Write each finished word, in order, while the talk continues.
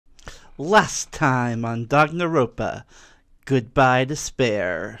Last time on Dognaropa, goodbye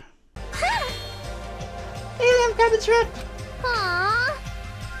despair. Alien garbage truck! Aww.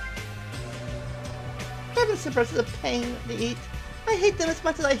 Heaven suppress is a pain to eat. I hate them as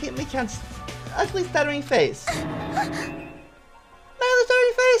much as I hate Michan's ugly stuttering face. My other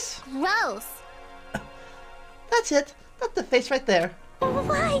stuttering face? Gross. That's it. That's the face right there.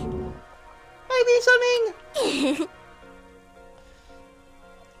 Why? Why be so mean?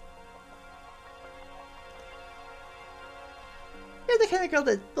 You're the kind of girl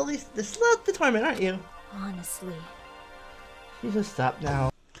that believes this love the torment, aren't you? Honestly. You just stop now.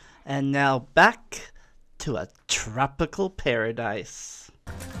 And now back to a tropical paradise.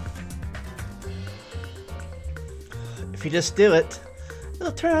 If you just do it,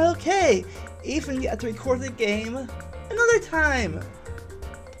 it'll turn out okay. Even you have to record the game another time.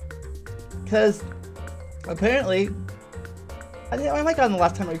 Because apparently, I might have the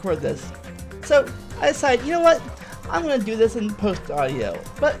last time I recorded this. So I decided, you know what? I'm gonna do this in post audio.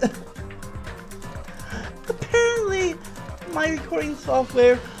 But apparently my recording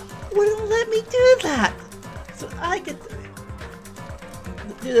software wouldn't let me do that. So I get to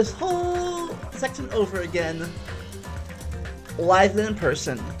do this whole section over again, live and in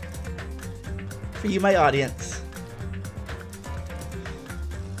person, for you, my audience.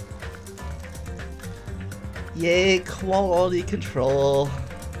 Yay, quality control.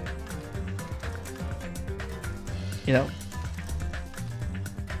 You know.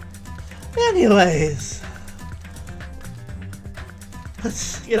 Anyways,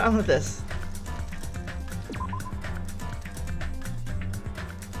 let's get on with this.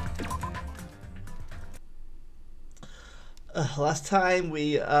 Last time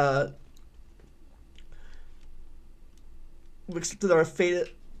we accepted our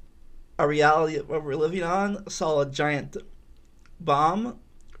fate, our reality of what we're living on, saw a giant bomb,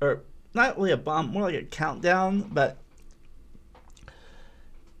 or not really a bomb, more like a countdown, but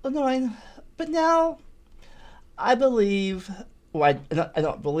annoying. But now, I believe, well, I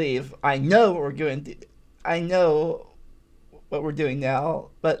don't believe, I know what we're doing, I know what we're doing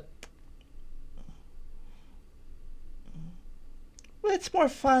now, but it's more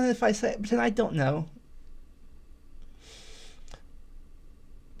fun if I say, pretend I don't know.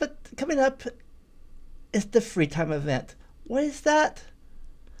 But coming up is the free time event. What is that?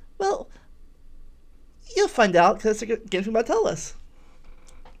 Well, you'll find out because the game's about to tell us.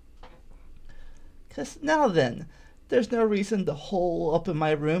 Because now then, there's no reason to hole up in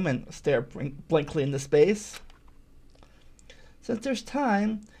my room and stare blankly into space. Since there's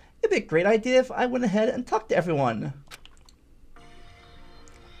time, it'd be a great idea if I went ahead and talked to everyone.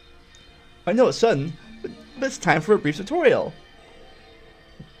 I know it's sudden, but it's time for a brief tutorial.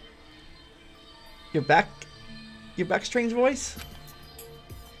 You're back, strange voice?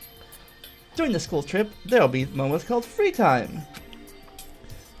 During the school trip, there'll be moments called free time.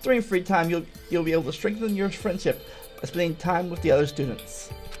 During free time, you'll be able to strengthen your friendship by spending time with the other students.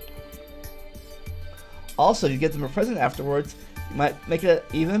 Also, you get them a present afterwards. You might make an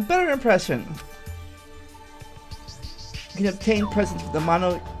even better impression. You can obtain presents with the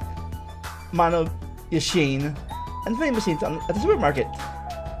Mono Yashin and vending machines at the supermarket.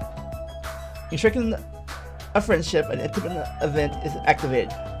 You strengthen a friendship, an intimate event is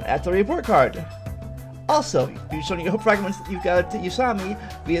activated. Add the report card. Also, if you show your fragments that you've got to Usami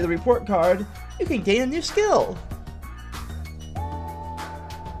via the report card, you can gain a new skill.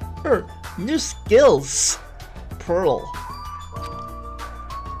 Or new skills. Pearl.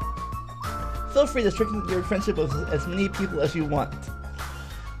 Feel free to strengthen your friendship with as many people as you want.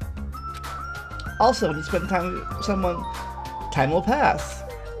 Also, when you spend time with someone, time will pass.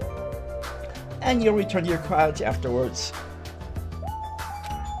 And you'll return to your cottage afterwards.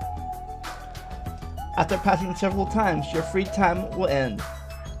 After passing several times, your free time will end,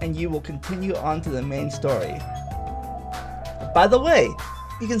 and you will continue on to the main story. By the way,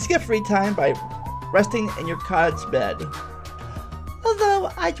 you can skip free time by resting in your cottage bed. Although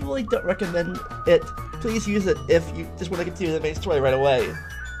I really don't recommend it, please use it if you just want to continue the main story right away.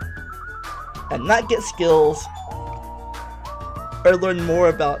 And not get skills, or learn more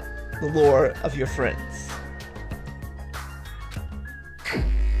about the lore of your friends.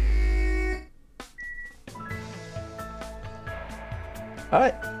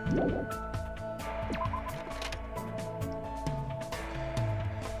 Alright.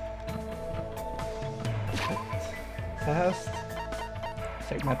 Fast.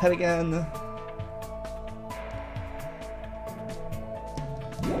 Check my pet again.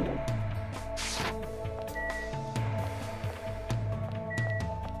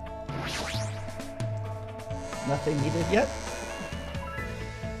 Nothing needed yet.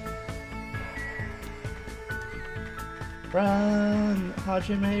 Run!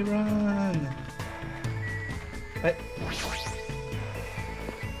 Hajime, run! Wait.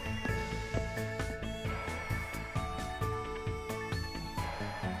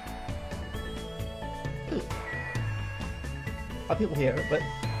 Ooh. A lot of people here, but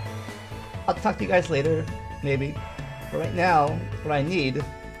I'll talk to you guys later, maybe. But right now, what I need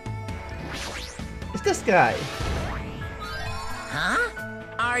is this guy. Huh?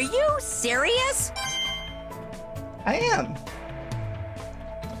 Are you serious? I am.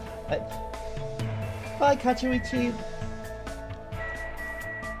 But bye, Kachuichi.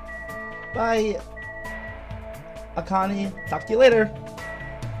 Bye, Akane. Talk to you later.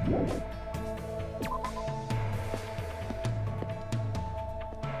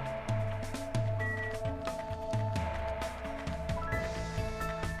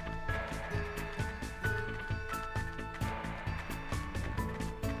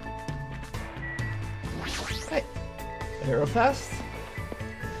 Hey, Hero Fest.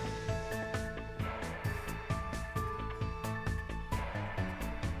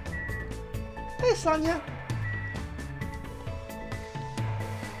 Hey, Sonia.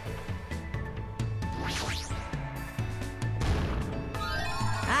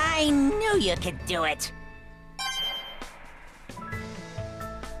 I knew you could do it.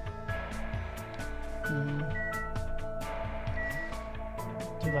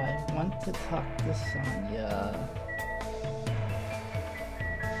 Do I want to talk to Sonia?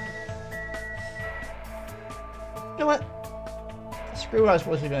 You know what? Screw what I was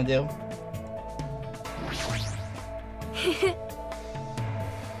supposed to be gonna do.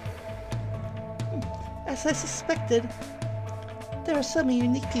 As I suspected, there are some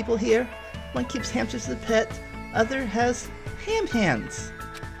unique people here. One keeps hamsters as a pet, other has ham hands.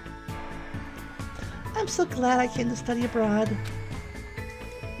 I'm so glad I came to study abroad.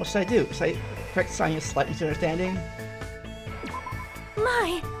 What should I do? Should I correct Sonia's slight misunderstanding?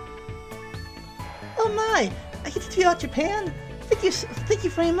 My! Oh my! I get to tweet out Japan? Thank you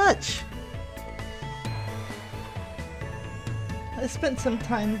very much! I spent some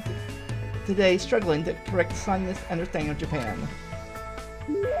time today struggling to correct Sonia's understanding of Japan.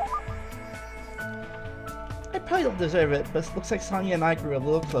 I probably don't deserve it, but it looks like Sonia and I grew a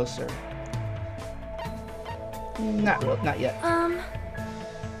little closer. Not yet.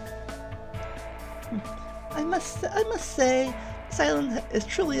 I must say, this island is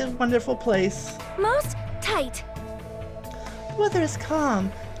truly a wonderful place. Most tight. The weather is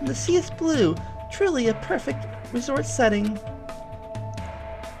calm, and the sea is blue. Truly a perfect resort setting.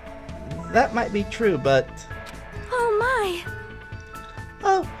 That might be true, but... Oh my!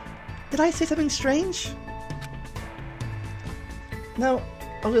 Oh, did I say something strange? No,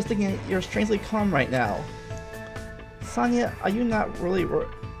 I was just thinking you're strangely calm right now. Sonia, are you not really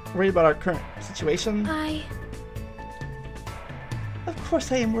worried about our current situation? Of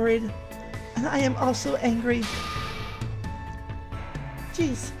course I am worried. And I am also angry.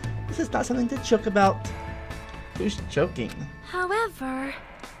 Jeez, this is not something to joke about. Who's joking? However...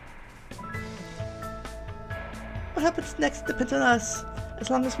 What happens next depends on us. As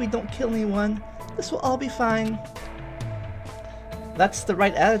long as we don't kill anyone, this will all be fine. That's the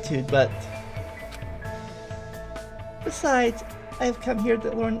right attitude, but... Besides, I have come here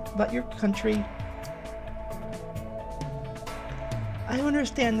to learn about your country. I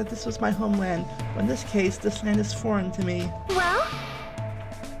understand that this was my homeland, but in this case, this land is foreign to me. Well?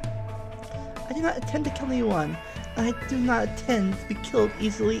 I do not intend to kill anyone, and I do not intend to be killed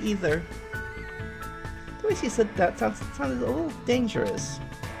easily either. The way she said that sounded a little dangerous.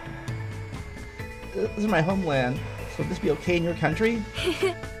 This is my homeland, so would this be okay in your country?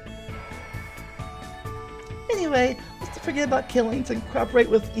 Anyway, let's forget about killings and cooperate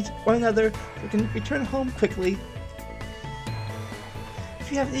with one another so we can return home quickly.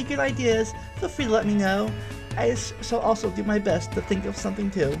 If you have any good ideas, feel free to let me know. I shall also do my best to think of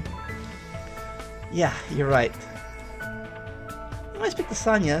something too. Yeah, you're right. When I speak to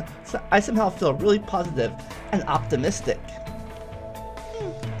Sonia, I somehow feel really positive and optimistic.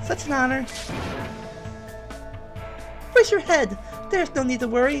 Such an honor. Raise your head. There's no need to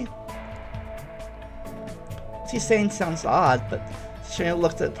worry. She's saying sounds odd, but Shana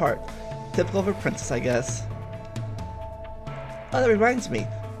looked at the part. Typical of a princess, I guess. Oh, that reminds me.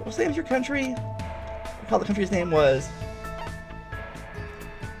 What was the name of your country? I recall the country's name was...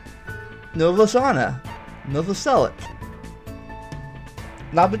 Novosana. Novoselic.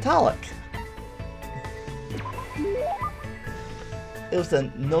 Nabutalik. It was the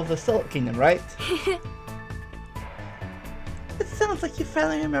Novoselic Kingdom, right? It sounds like you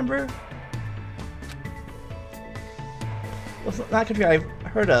finally remember. Well, it's not a country I've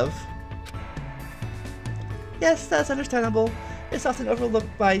heard of. Yes, that's understandable. It's often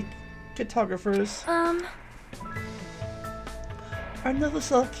overlooked by cartographers. Our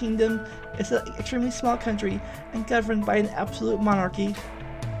Novosel Kingdom is an extremely small country and governed by an absolute monarchy.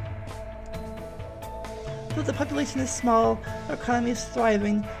 Though the population is small, our economy is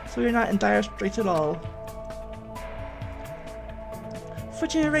thriving, so we are not in dire straits at all. For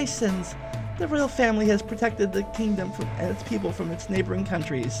generations, the royal family has protected the kingdom and its people from its neighboring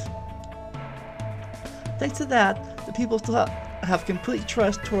countries. Thanks to that, the people still have complete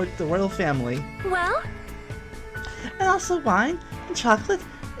trust toward the royal family. Well? And also wine and chocolate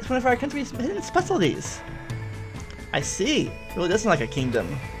is one of our country's hidden specialties. I see. It really does sound like a kingdom.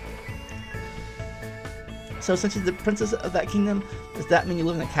 So since you're the princess of that kingdom, does that mean you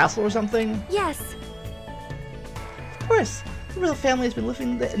live in a castle or something? Yes. Of course. The royal family has been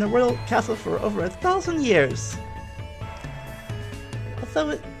living in the royal castle for over 1,000 years. Although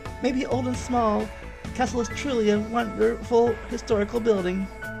it may be old and small, the castle is truly a wonderful historical building.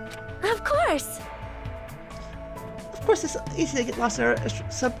 Of course. Of course, it's easy to get lost in our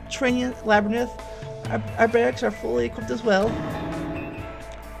subterranean labyrinth. Our barracks are fully equipped as well.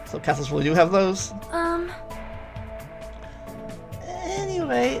 So castles really do have those.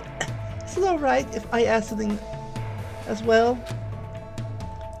 Anyway, is it alright if I ask something as well?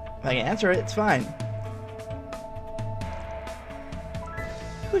 If I can answer it, it's fine.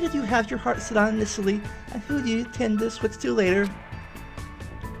 Who did you have your heart set on initially, and who do you tend to switch to later?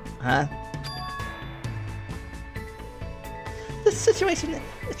 Huh? This situation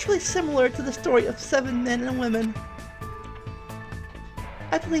is really similar to the story of 7 men and women.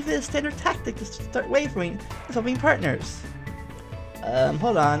 I believe it is standard tactic to start wavering and swapping partners.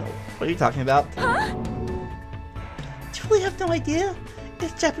 Hold on. What are you talking about? Huh? Do you really have no idea?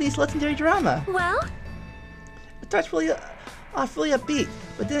 It's Japanese legendary drama. Well? It starts really off really upbeat,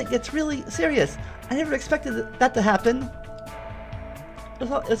 but then it gets really serious. I never expected that to happen. It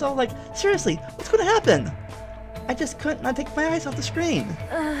was all like, seriously, what's going to happen? I just couldn't not take my eyes off the screen.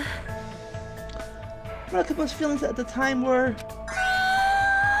 Murakumo's feelings at the time were...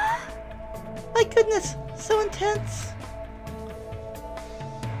 My goodness, so intense.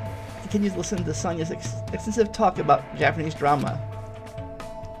 I continued to listen to Sonya's extensive talk about Japanese drama.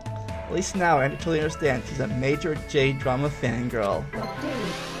 At least now I totally understand she's a major J-drama fangirl.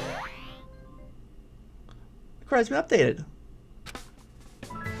 The card's been updated.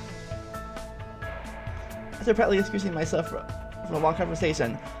 After partly excusing myself from a long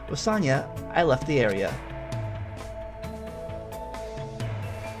conversation with Sonya, I left the area.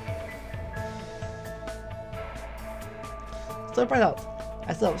 So bright out.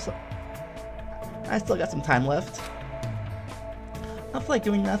 I still got some time left. I feel like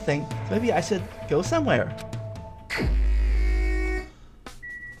doing nothing, so maybe I should go somewhere.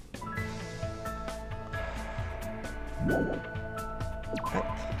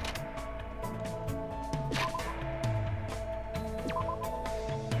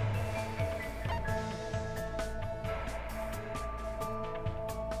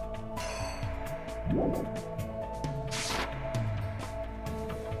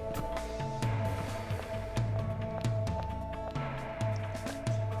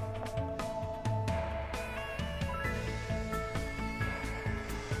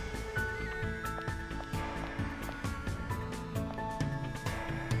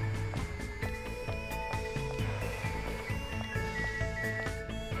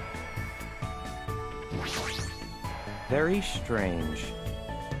 Very strange.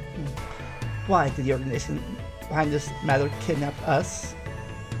 Why did the organization behind this matter kidnap us?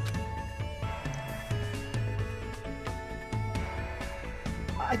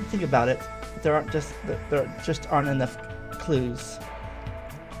 I can think about it, but there just aren't enough clues.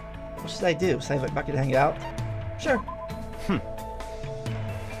 What should I do? Should I invite Maki to hang out? Sure.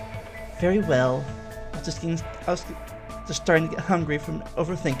 Very well. I was just starting to get hungry from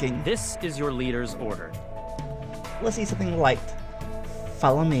overthinking. This is your leader's order. Let's eat something light.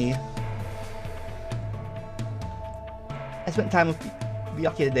 Follow me. I spent time with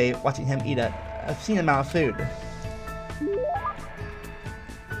Byakuya today watching him eat an obscene amount of food.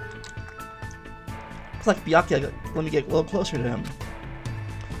 Looks like Byakuya let me get a little closer to him.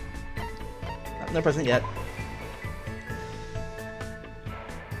 No present yet.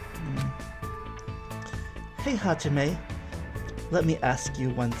 Hey Hajime, let me ask you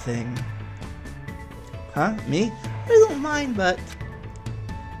one thing. Huh? Me? I don't mind, but...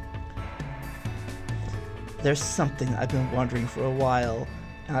 There's something I've been wondering for a while,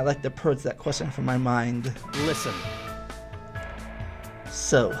 and I'd like to purge that question from my mind. Listen.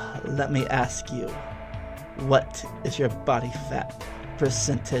 So, let me ask you, what is your body fat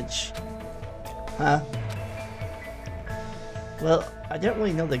percentage? Huh? Well, I don't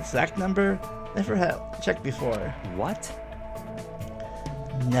really know the exact number. Never had checked before. What?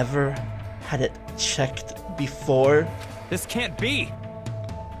 Never had it checked before? This can't be!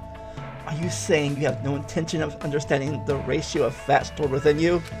 Are you saying you have no intention of understanding the ratio of fat stored within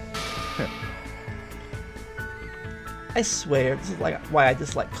you? I swear, this is why I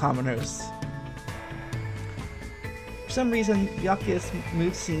dislike commoners. For some reason, Byakuya's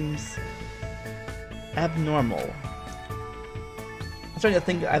mood seems abnormal. I'm starting to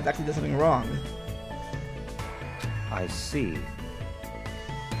think I've actually done something wrong. I see.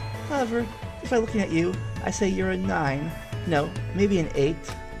 However, just by looking at you, I say you're a 9. No, maybe an 8.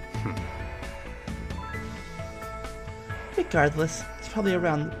 Regardless, it's probably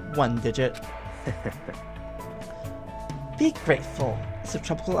around 1 digit. Be grateful. It's a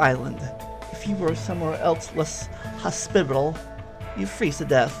tropical island. If you were somewhere else less hospitable, you'd freeze to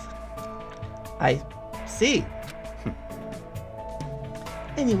death. I see.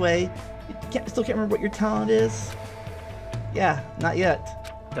 Anyway, you still can't remember what your talent is? Yeah, not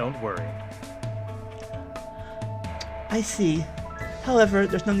yet. Don't worry. I see. However,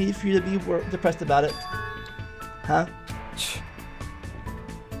 there's no need for you to be depressed about it. Huh?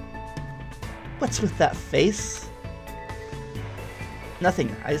 What's with that face?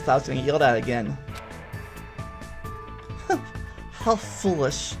 Nothing. I just thought I was getting yelled at again. How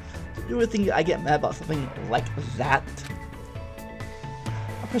foolish. Do you really think I get mad about something like that?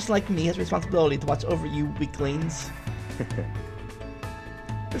 A person like me has a responsibility to watch over you weaklings.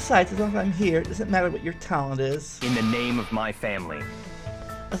 Besides, as long as I'm here, it doesn't matter what your talent is. In the name of my family.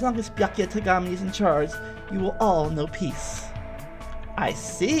 As long as Byakuya Tagami is in charge, you will all know peace. I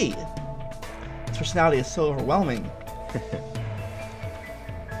see. His personality is so overwhelming.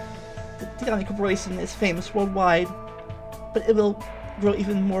 The Tagami Corporation is famous worldwide, but it will grow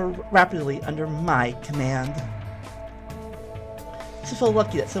even more rapidly under my command. I feel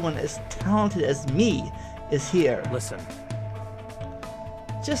lucky that someone as talented as me is here. Listen.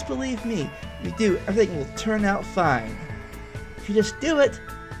 Just believe me, if you do, everything will turn out fine. If you just do it,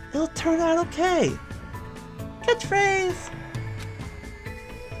 it'll turn out okay. Catchphrase!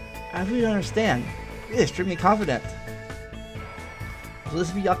 I really don't understand. You're extremely confident. So this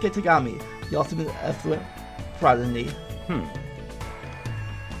is Byakuya Tagami, the ultimate affluent prodigy.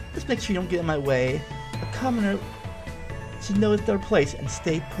 Just make sure you don't get in my way. A commoner should know their place and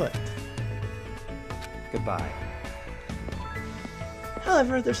stay put. Goodbye.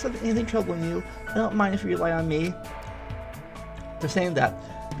 However, if there's anything troubling you, I don't mind if you rely on me. They're saying that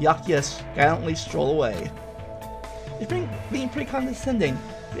Byakuya gallantly stroll away. He's being pretty condescending.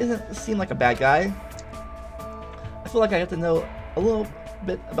 He doesn't seem like a bad guy. I feel like I have to know a little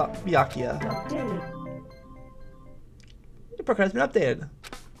bit about Byakuya. Your book has been updated.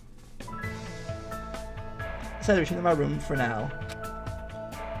 I decided to return to my room for now.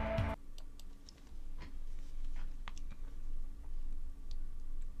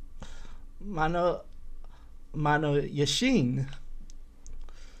 Mano Yashin.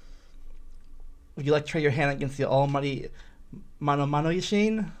 Would you like to try your hand against the almighty Mano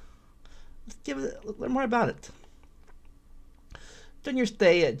Yashin? Let's learn more about it. During your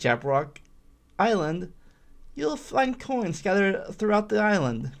stay at Jabrock Island, you'll find coins scattered throughout the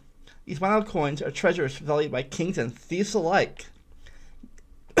island. These wild coins are treasures valued by kings and thieves alike.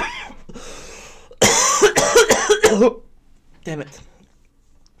 Damn it.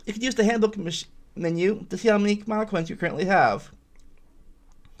 You can use the handbook menu to see how many wild coins you currently have.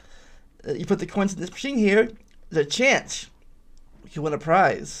 You put the coins in this machine here, there's a chance you win a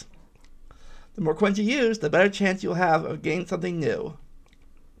prize. The more coins you use, the better chance you'll have of getting something new.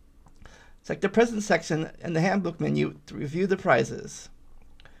 Select the present section in the handbook menu to review the prizes.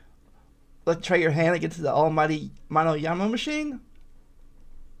 Let's try your hand against the almighty Mano Yama machine?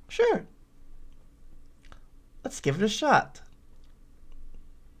 Sure. Let's give it a shot.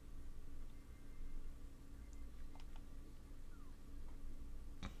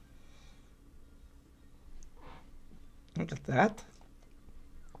 Look at that.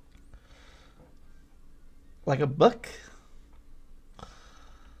 Like a book.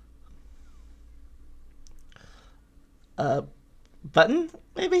 Button,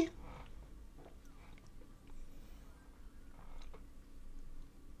 maybe?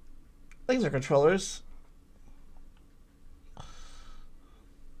 These are controllers.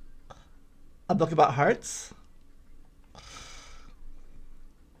 A book about hearts.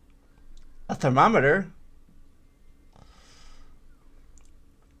 A thermometer.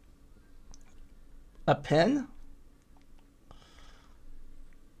 A pen.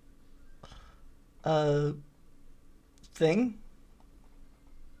 A thing.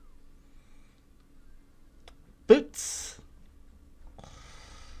 Boots.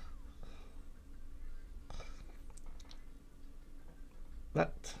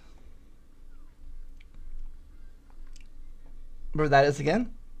 where that is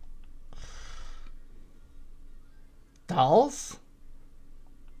again. Dolls?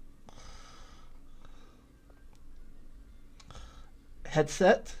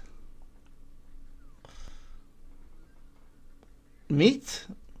 Headset? Meat?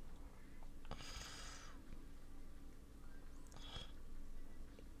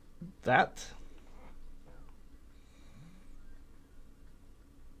 That?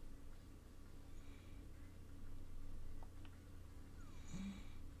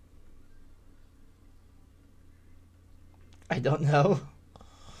 I don't know.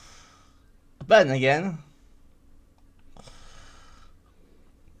 A button again.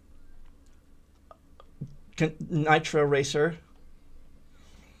 Nitro Racer.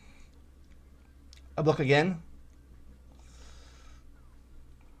 A book again.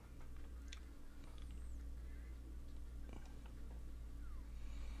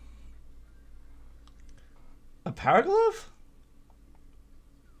 A power glove?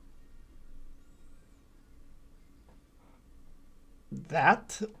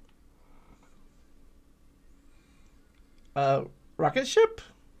 That? Rocket ship?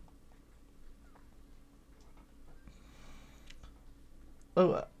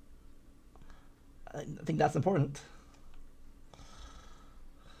 Oh, I think that's important.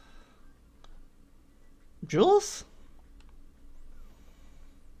 Jewels?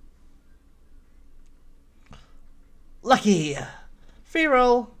 Lucky! Free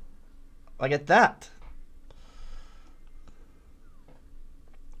roll! I get that.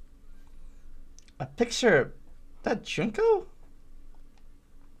 A picture. That Junko?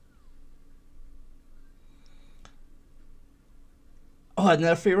 Oh,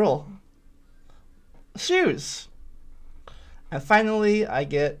 another free roll. Shoes. And finally, I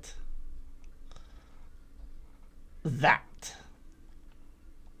get that.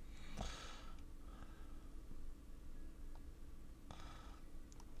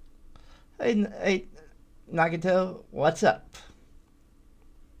 Hey, Nagito, what's up?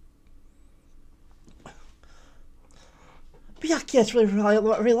 Byakuya is really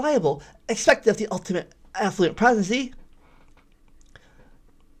reliable. Expected of the ultimate affluent presidency.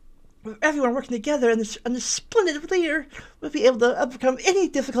 With everyone working together and this splendid leader will be able to overcome any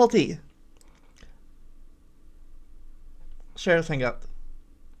difficulty. Share the thing up.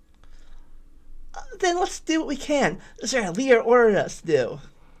 Then let's do what we can. That's what our leader ordered us to do.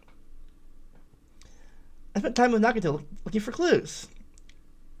 I spent time with Nagito looking for clues.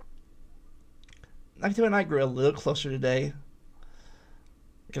 Nagito and I grew a little closer today.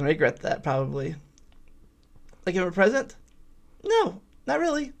 I can regret that, probably. Like him a present? No, not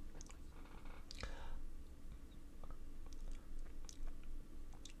really.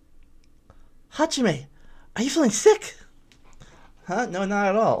 Hachime, are you feeling sick? Huh? No, not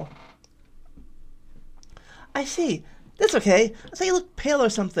at all. I see. That's okay. I thought you looked pale or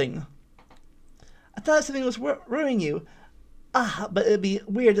something. I thought something was worrying you. But it'd be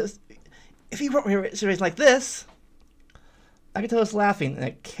weird if you weren't here serious like this. Nagito was laughing in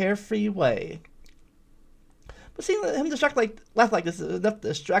a carefree way. But seeing him laugh like this is enough to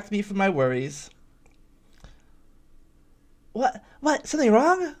distract me from my worries. What? Something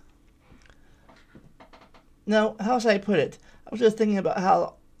wrong? No, how should I put it? I was just thinking about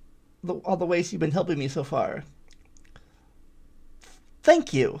how all the ways you've been helping me so far.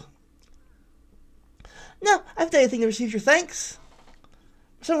 Thank you. No, I've done anything to receive your thanks.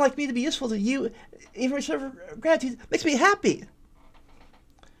 For someone like me to be useful to you, even receive gratitude, makes me happy.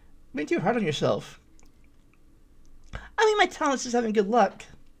 Being too hard on yourself. I mean, my talent's just having good luck.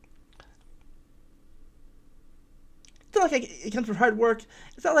 It's not like it comes from hard work.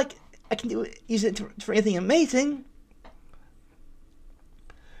 It's not like I can use it for anything amazing.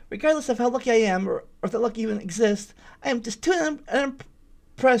 Regardless of how lucky I am, or if that luck even exists, I am just too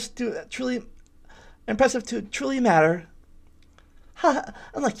impressive to truly matter. Ha!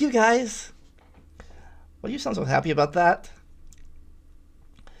 Unlike you guys. Well, you sound so happy about that.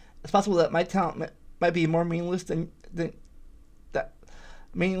 It's possible that my talent might be more meaningless than that.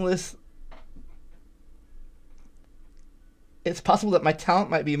 Meaningless. It's possible that my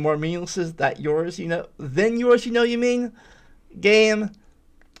talent might be more meaningless than yours. Than yours. You mean? Game.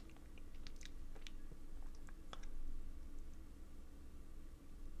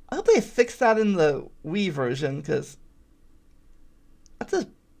 I hope they fix that in the Wii version, because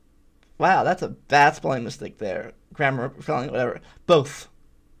that's a bad spelling mistake there. Grammar, spelling, whatever. Both.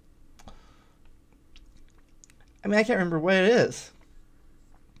 I mean, I can't remember what it is.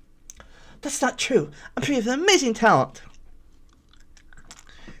 That's not true. I'm sure you have an amazing talent.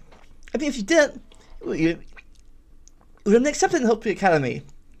 I mean, if you didn't, you would have been accepted in the Hope Academy.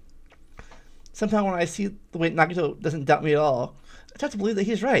 Somehow when I see the way Nagito doesn't doubt me at all, I have to believe that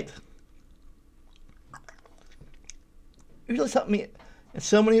he's right. It really helped me in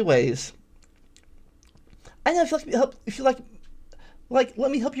so many ways. I know if you like,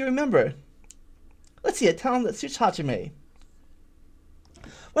 let me help you remember. Let's see, a talent that suits Hajime.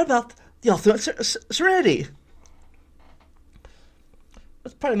 What about the ultimate serenity?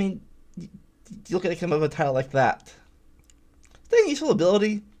 What's part of me? You look at it come up with a title like that. Is that a useful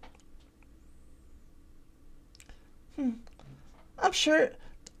ability? I'm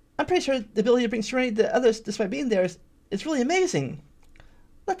pretty sure the ability to bring serenity to others despite being there is really amazing.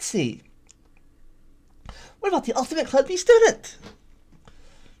 Let's see. What about the ultimate clumsy student?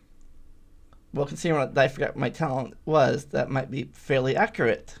 Well, considering that I forgot what my talent was, that might be fairly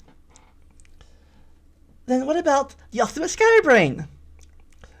accurate. Then what about the ultimate scatterbrain?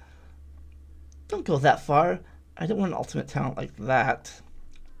 Don't go that far. I don't want an ultimate talent like that.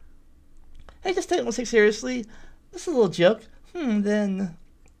 Hey, just don't take seriously. This is a little joke. Then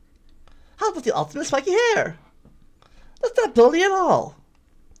how about the ultimate spiky hair? That's not ability at all.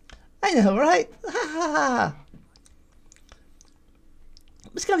 I know, right? Ha ha ha.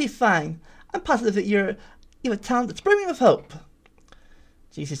 It's gonna be fine. I'm positive that you have a talent that's brimming with hope.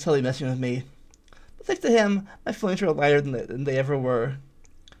 Jeez, he's totally messing with me. But thanks to him, my feelings are lighter than they ever were.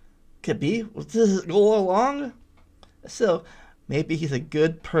 Could be. Was this his goal all along? So, maybe he's a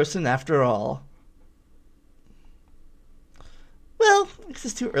good person after all. Well, this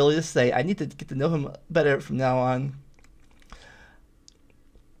is too early to say. I need to get to know him better from now on.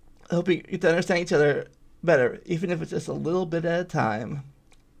 I hope we get to understand each other better, even if it's just a little bit at a time.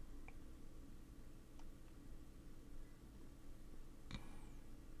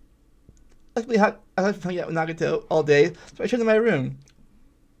 Luckily, I like to hang out with Nagato all day, so I returned to my room.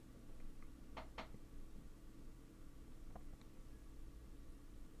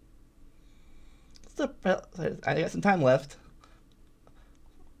 I got some time left.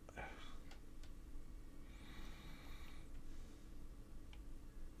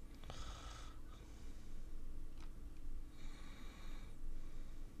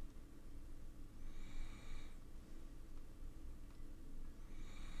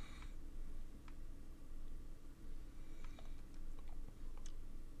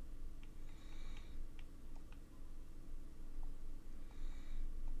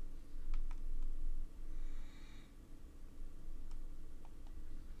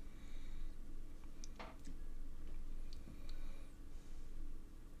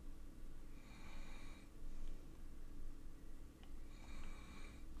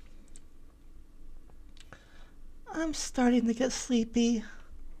 I'm starting to get sleepy.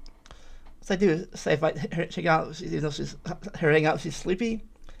 What's I do? Say if I check out, you know, she's her hang out, she's sleepy.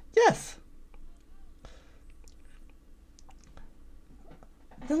 Yes.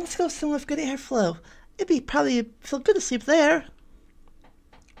 Then let's go somewhere with good airflow. It'd be probably feel good to sleep there.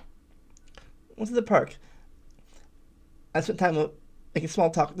 Went to the park. I spent time making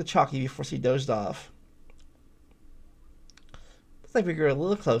small talk with the Chalky before she dozed off. Looks like we grew a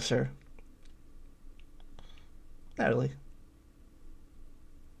little closer. Not really.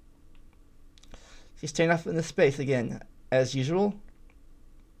 She's staring off into space again, as usual.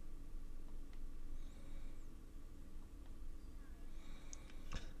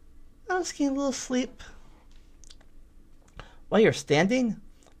 I was getting a little sleep. While you're standing?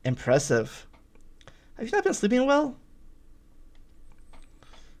 Impressive. Have you not been sleeping well?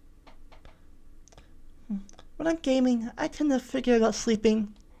 When I'm gaming, I tend to forget about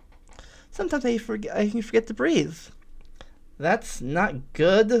sleeping. Sometimes I can forget to breathe. That's not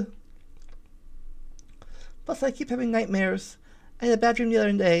good. Plus, I keep having nightmares. I had a bad dream the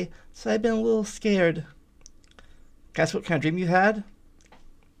other day, so I've been a little scared. Guess what kind of dream you had?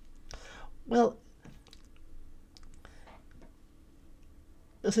 Well,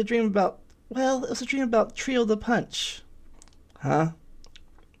 it was a dream about, Trio the Punch. Huh?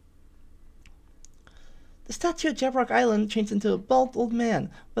 The statue at Jabrock Island changed into a bald old man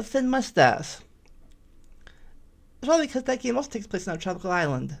with a thin mustache. It's probably because that game also takes place on a tropical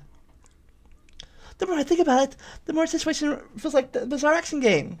island. The more I think about it, the more the situation feels like the Bizarre Action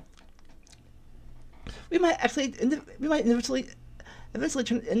game. We might eventually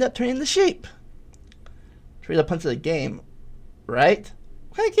end up turning into sheep. Trio the Punch of the game, right?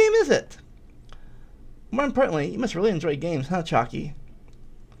 What kind of game is it? More importantly, you must really enjoy games, huh, Chalky?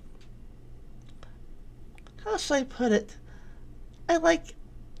 How should I put it? I like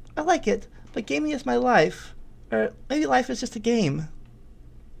it, but gaming is my life. Or maybe life is just a game.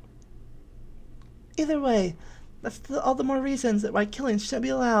 Either way, that's all the more reasons that why killing shouldn't be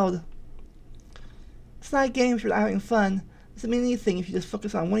allowed. It's not a game if you're not having fun. It doesn't mean anything if you just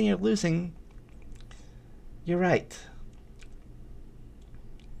focus on winning or losing. You're right.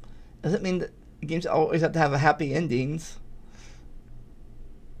 Doesn't mean that games always have to have a happy endings.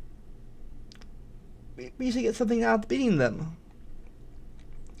 We usually get something out of beating them.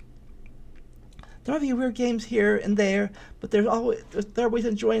 There might be weird games here and there, but there are ways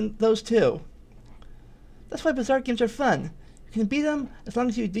of enjoying those too. That's why bizarre games are fun. You can beat them as long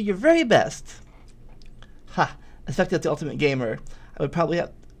as you do your very best. Ha! Effective the ultimate gamer. I would probably have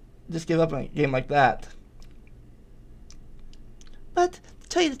to just give up on a game like that. But to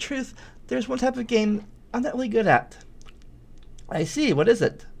tell you the truth, there's one type of game I'm not really good at. I see. What is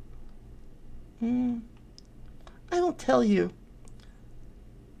it? I won't tell you.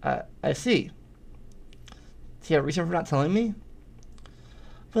 I see. Do you have a reason for not telling me?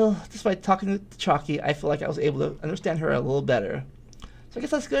 Well, just by talking to Chalky, I feel like I was able to understand her a little better. So I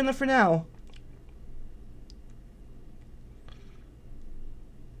guess that's good enough for now.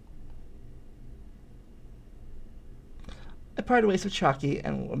 I parted ways with Chalky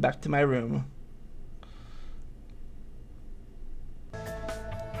and went back to my room.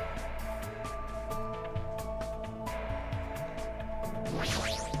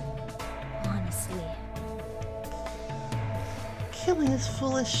 Honestly. Killing is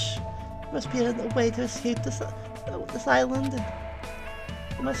foolish. There must be a way to escape this island.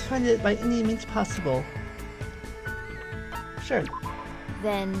 We must find it by any means possible. Sure.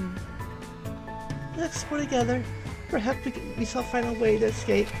 Then... Let's explore together. Perhaps we shall find a way to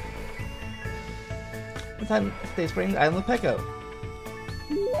escape. One time, stay exploring the island of Pecco.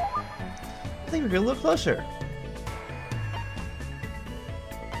 I think we're getting a little closer.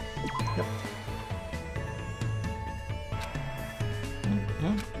 Yep.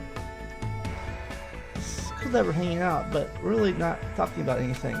 It's cool that we're hanging out, but we're really not talking about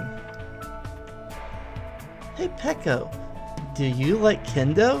anything. Hey Pecco, do you like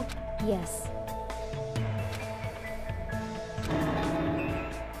kendo? yes.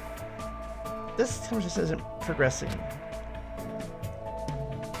 This conversation isn't progressing.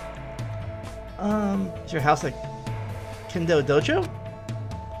 Is your house a kendo dojo?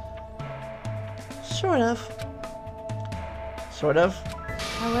 Sort of. Sort of.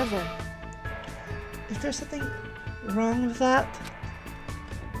 However, Is there something wrong with that?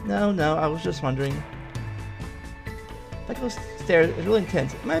 No, I was just wondering. Pecco's stare is really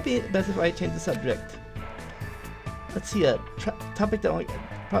intense. It might be best if I change the subject. Let's see, a topic that won't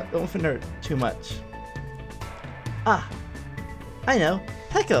offend her too much. Ah, I know.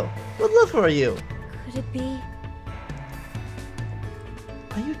 Pecco, what level are you? could it be?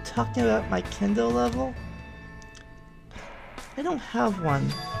 Are you talking about my kendo level? I don't have one.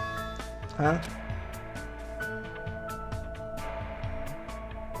 Huh?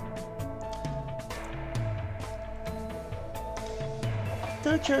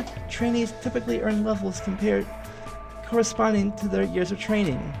 Dojo trainees typically earn levels corresponding to their years of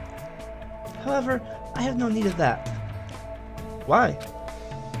training. However, I have no need of that. Why?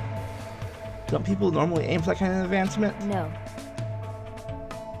 Don't people normally aim for that kind of advancement? No.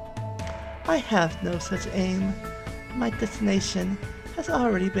 I have no such aim. My destination has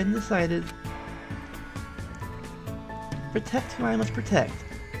already been decided. Protect who I must protect.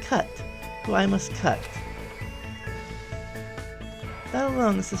 Cut who I must cut. That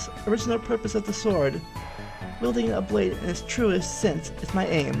alone is the original purpose of the sword. Wielding a blade in its truest sense is my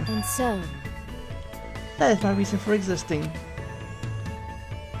aim. And so, That is my reason for existing.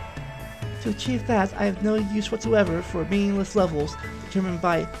 To achieve that, I have no use whatsoever for meaningless levels determined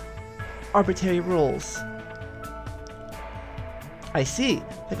by arbitrary rules. I see.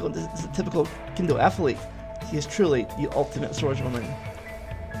 Pecco is a typical kendo athlete. She is truly the ultimate swordswoman.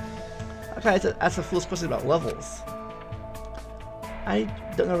 Okay, that's a foolish question about levels. I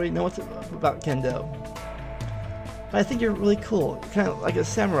don't really know what's about kendo. But I think you're really cool. You're kind of like a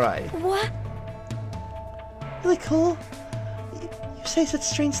samurai. what? Really cool? You say such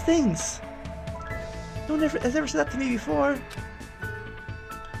strange things. No one has ever said that to me before.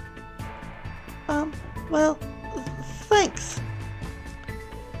 Well, thanks.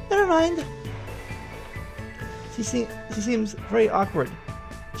 Never mind. She seems very awkward.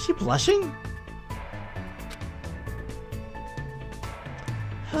 Is she blushing?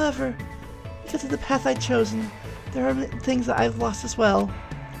 However, because of the path I've chosen, there are things that I've lost as well.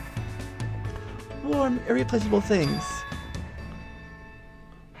 Warm, irreplaceable things.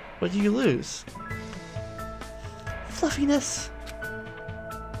 What did you lose? Fluffiness.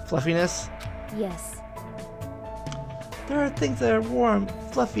 Fluffiness? Yes. There are things that are warm,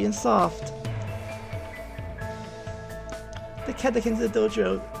 fluffy, and soft. The cat that came to the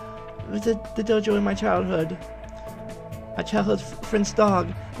dojo was the dojo in my childhood. My childhood friend's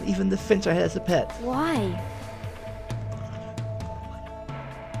dog, and even the finch I had as a pet. Why?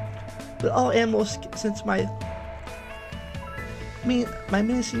 but all animals sense my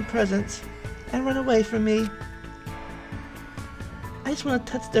menacing presence and run away from me. I just want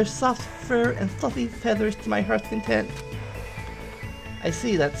to touch their soft fur and fluffy feathers to my heart's content. I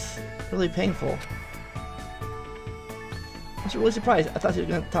see, that's really painful. I was really surprised. I thought she was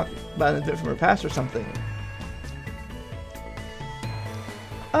going to talk about an event from her past or something.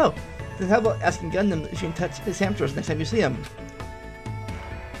 Oh, then how about asking Gundam if you can touch his hamsters next time you see him?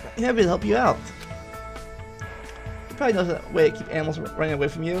 He might be able to help you out. He probably knows a way to keep animals running away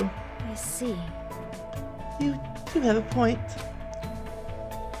from you. I see. You do have a point.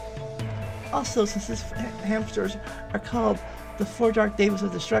 Also, since his hamsters are called the 4 Dark Days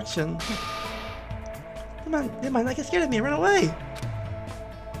of Destruction, they might not get scared of me and run away.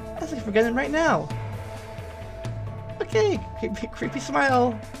 I was looking for Gundam right now. Okay, creepy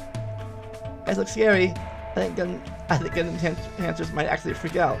smile. Guys look scary. I think Gundam's hamsters might actually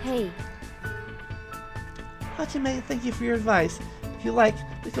freak out. Hey. Hachime, thank you for your advice. If you like,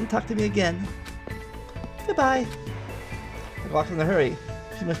 please come talk to me again. Goodbye. I walked in a hurry.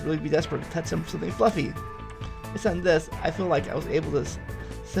 She must really be desperate to touch him something fluffy. Based on this, I feel like I was able to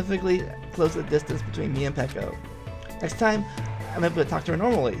specifically close the distance between me and Peko. Next time, I'm able to talk to her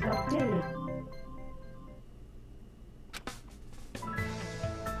normally.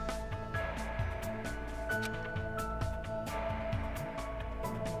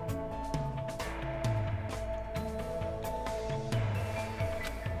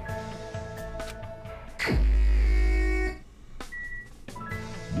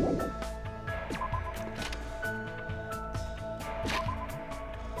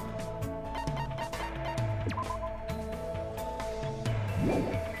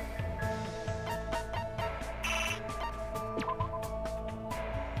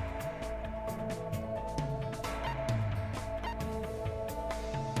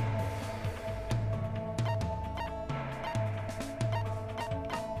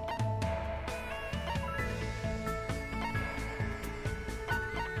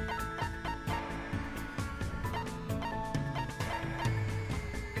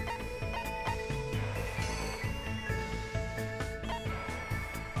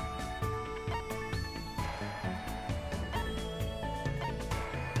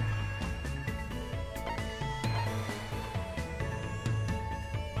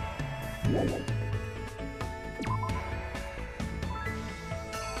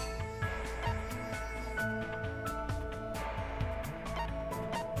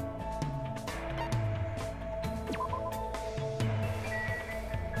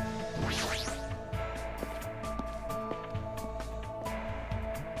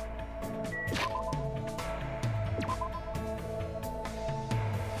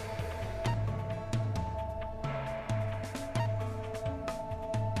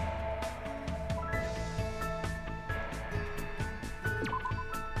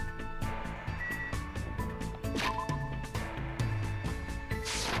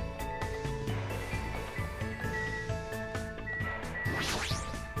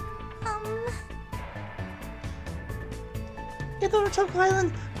 Get over to Choco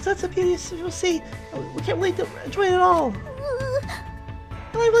Island. That's a beauty you'll see. We can't wait to enjoy it all.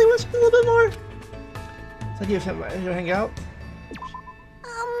 I really want to spend a little bit more. So do you hang out?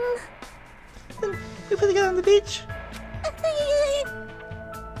 Then we put together on the beach.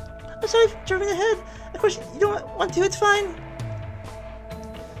 I'm sorry for jumping ahead. Of course, you don't want to. It's fine.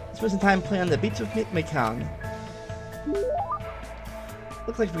 Let's spend some time playing on the beach with Mikan.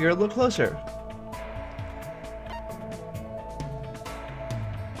 Looks like we're a little closer.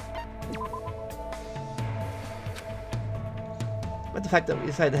 But the fact that we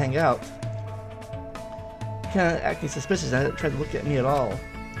decided to hang out, kind of acting suspicious, and tried to look at me at all.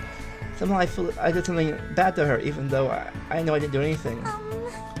 Somehow I feel I did something bad to her, even though I know I didn't do anything.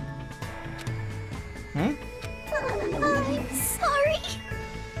 Hmm? I'm sorry.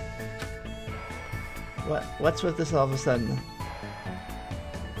 What's with this all of a sudden?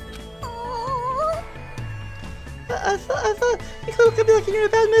 I thought you could look at me like you're in a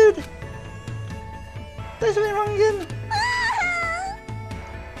bad mood. Did I do something wrong again?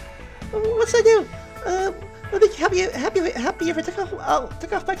 What's I do? I'll be happy if I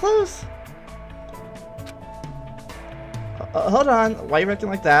took off my clothes. Hold on, why are you acting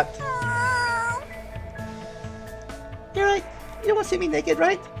like that? You're right, you don't want to see me naked,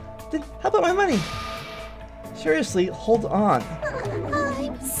 right? Then how about my money? Seriously, hold on.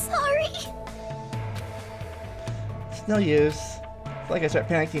 I'm sorry. It's no use. I feel like I start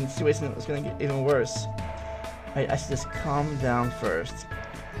panicking, the situation was going to get even worse. Alright, I should just calm down first.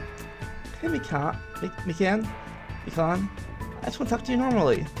 Hey, Mikan? I just want to talk to you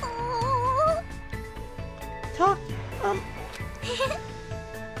normally. talk?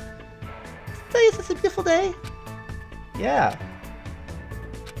 Today is such a beautiful day. Yeah.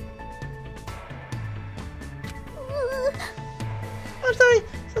 I'm sorry.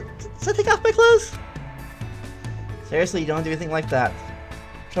 So take off my clothes? Seriously, you don't do anything like that.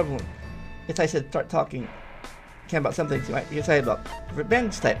 Trouble. Guess I should start talking. Can about some things you might be excited about. Favorite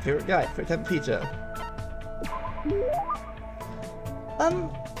band type, favorite guy, favorite type of pizza.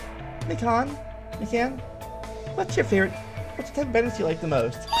 Mikan, what's your type of bandage you like the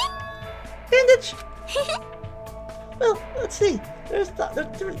most? Bandage? Well, let's see. There's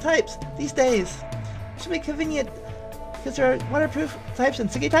different types these days. Should be convenient because there are waterproof types and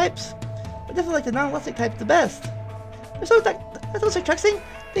sticky types. But definitely like the non-elastic type the best. They're so flexing.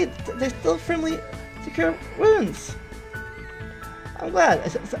 They still firmly secure wounds. I'm glad.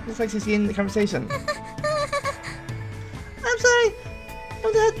 It looks like she's in the conversation. I'm sorry.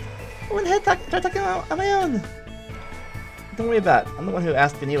 I went ahead and started talking on my own. Don't worry about it. I'm the one who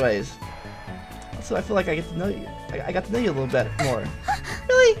asked anyways. So I feel like I get to know you. I got to know you a little bit more.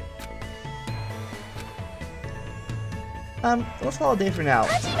 Really? Let's call it a day for now.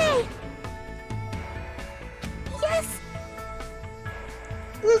 Hajime! Yes!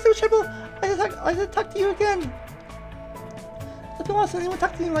 This is so trouble. I just talk to you again. It's been a while since anyone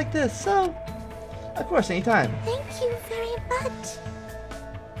talked to me like this, so of course, anytime. Thank you very much.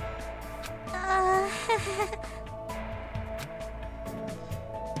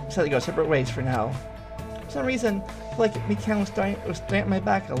 Decided to go separate ways for now. For some reason, I feel like Mikan was staring at my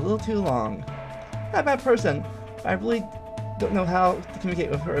back a little too long. Not a bad person, but I really don't know how to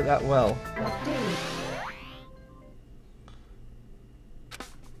communicate with her that well.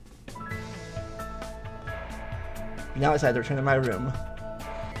 Now I decided to return to my room.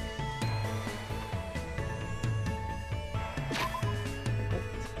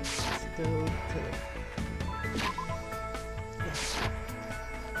 Let's go to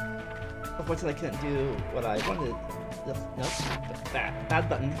unfortunately, I couldn't do what I wanted. Nope, bad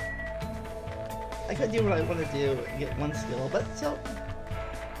button. I couldn't do what I wanted to do and get one skill, but so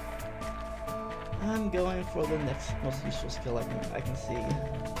I'm going for the next most useful skill I can see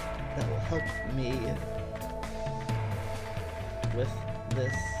that will help me with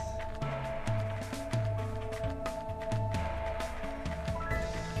this.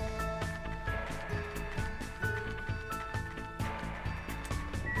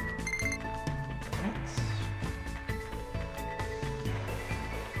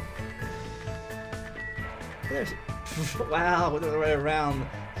 There's, wow, went the right around.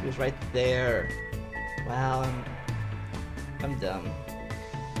 She was right there. Wow, I'm dumb.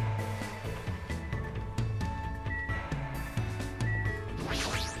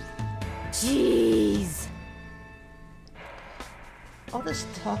 Jeez. All this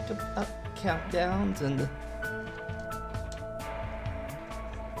talk about countdowns and no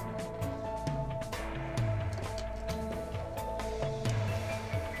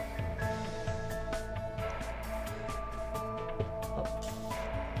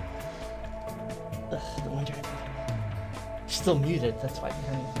wonder. She's still muted, that's why I can't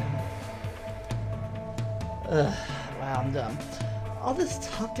hear anything. Wow, I'm dumb. All this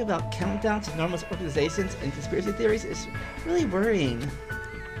talk about countdowns to enormous organizations and conspiracy theories is really worrying.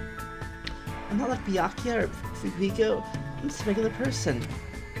 I'm not like Byakuya or Fukiko, I'm just a regular person.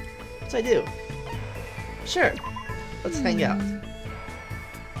 What's I do? Sure, let's hang out.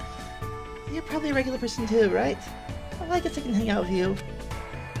 You're probably a regular person too, right? Well, I guess I can hang out with you.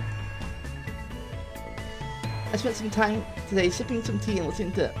 I spent some time today sipping some tea and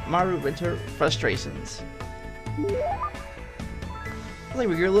listening to Maru vent her frustrations. I think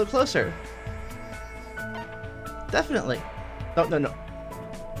we're a little closer. Definitely. No.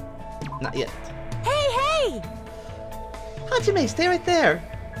 Not yet. Hey! Hajime, stay right there.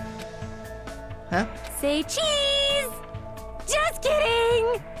 Huh? Say cheese! Just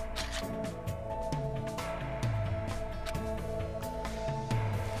kidding!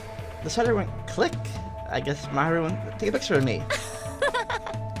 The shutter went click. I guess Maru went to take a picture of me.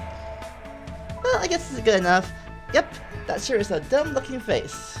 Well, I guess this is good enough. Yep, that sure is a dumb looking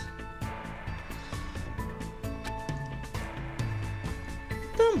face.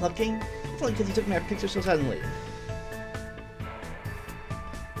 Dumb looking? It's only because you took my picture so suddenly.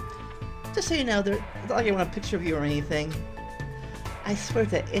 Just so you know, it's not like I want a picture of you or anything. I swear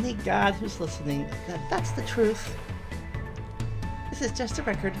to any god who's listening that that's the truth. This is just a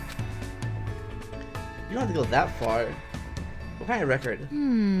record. You don't have to go that far. What kind of record?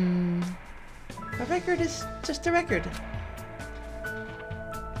 A record is just a record.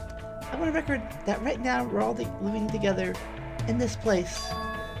 I want a record that right now we're all living together in this place.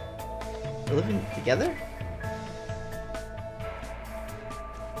 We're living together?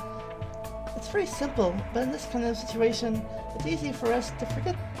 very simple, but in this kind of situation, it's easy for us to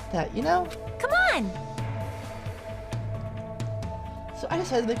forget that, you know? Come on! So I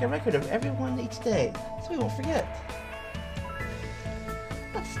decided to make a record of everyone each day, so we won't forget.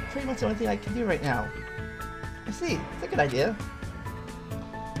 That's pretty much the only thing I can do right now. I see, it's a good idea.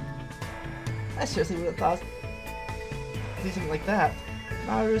 I seriously would have thought to do something like that.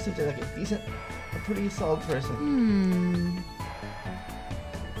 Maru seems like a pretty solid person.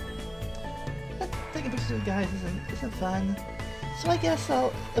 But taking pictures of guys isn't fun. So I guess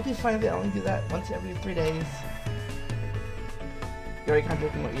it'll be fine if I only do that once every 3 days. You're already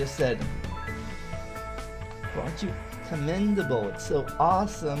contradicting what you just said. Well, aren't you commendable? It's so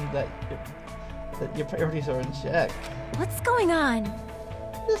awesome that your priorities are in check. What's going on?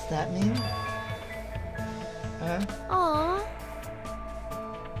 What does that mean? Aww.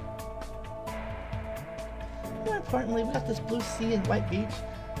 More importantly, we got this blue sea and white beach,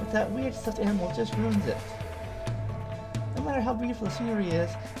 but that weird stuffed animal just ruins it. No matter how beautiful the scenery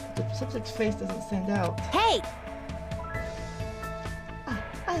is, the subject's face doesn't stand out. Hey!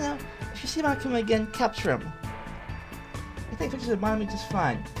 I know. If you see Makuma again, capture him. I think pictures of Mommy just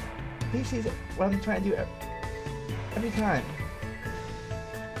fine. He sees what I'm trying to do every time.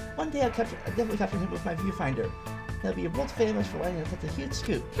 One day I'll definitely capture him with my viewfinder. He'll be world famous for landing such a huge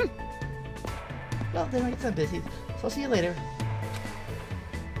scoop. Well, then I guess I'm busy, so I'll see you later.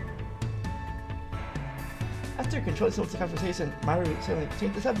 After controlling some of the conversation, Maru suddenly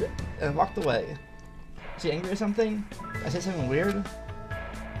changed the subject and walked away. Is she angry or something? Did I say something weird?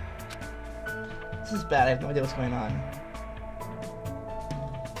 This is bad, I have no idea what's going on.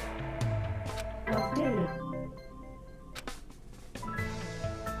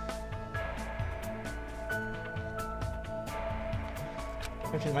 I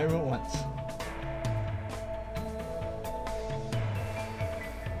went to my room once.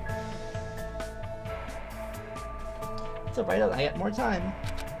 It's alright, I got more time.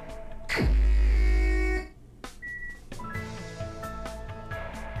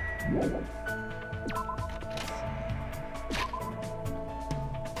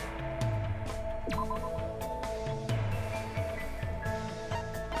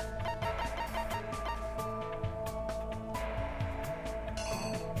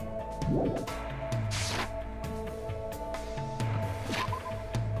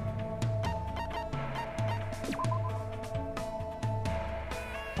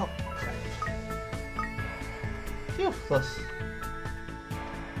 Oh, crap. Phew, close.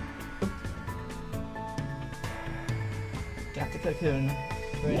 Oop. Got the cocoon.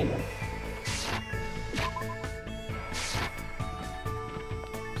 Ready.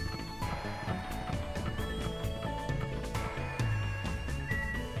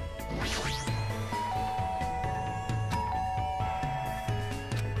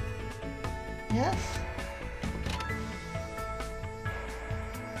 Yes?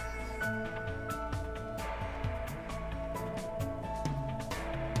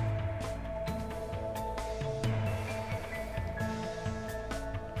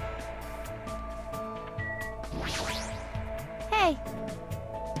 Hey!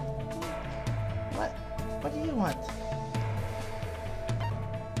 What do you want?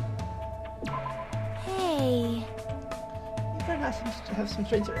 Hey! You better not have some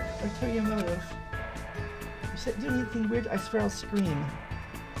strange ulterior motive. If you do anything weird, I swear I'll scream.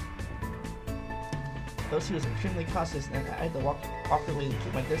 Though she was extremely cautious and I had to walk awkwardly to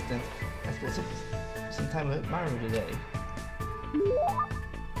keep my distance, I spent some time with Maru today.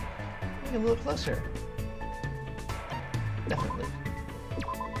 Getting a little closer. Definitely.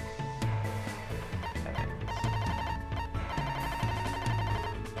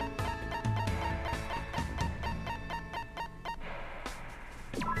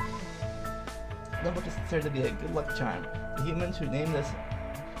 The book is considered to be a good luck charm. The humans who name this,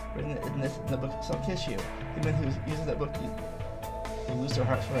 written in the book, shall kiss you. Human who uses that book will lose their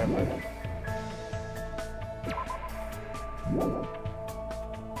hearts forever.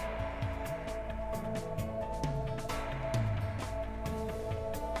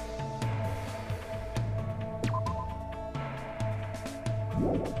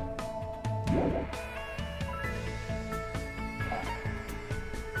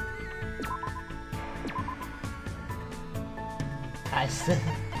 I said,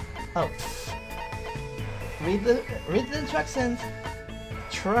 oh, read the instructions.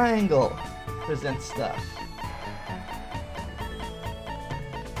 Triangle presents stuff.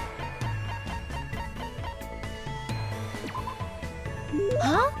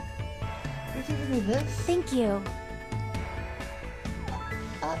 Huh? You're giving me this? Thank you.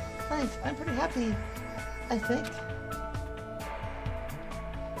 Thanks. I'm pretty happy, I think.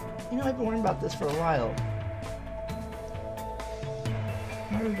 You know, I've been worrying about this for a while.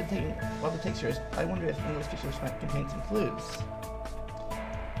 Maru's been taking all the pictures. I wonder if any of those pictures might contain some clues.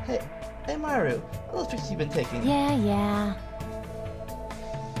 Hey Maru, all those pictures you've been taking. Yeah.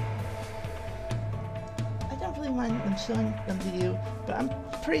 I don't really mind them showing them to you, but I'm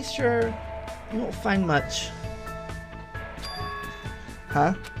pretty sure you won't find much.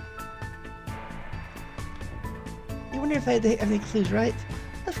 Huh? You wonder if I have any clues, right?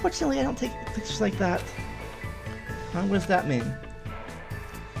 Unfortunately, I don't take pictures like that. Huh? What does that mean?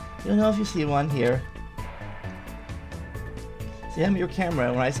 You'll know if you see one here. See, I'm your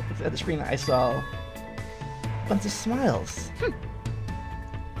camera. When I at the screen, I saw a bunch of smiles.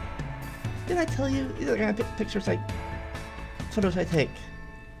 Didn't I tell you? These are the kind of pictures photos I take.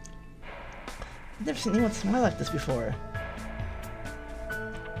 I've never seen anyone smile like this before.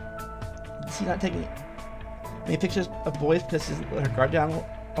 Is he not taking any pictures of boys because he's let her guard down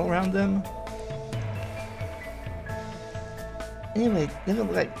all around them? Anyway, it doesn't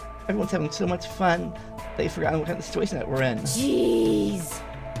look like everyone's having so much fun that they've forgotten what kind of situation that we're in. Jeez.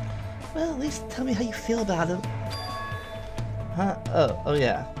 Well, at least tell me how you feel about it. Huh? Oh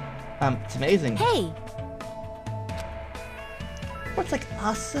yeah. It's amazing. Hey. Words like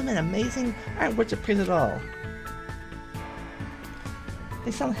awesome and amazing aren't words of praise at all.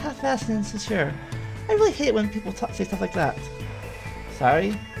 They sound half-assed and insincere. I really hate when people say stuff like that.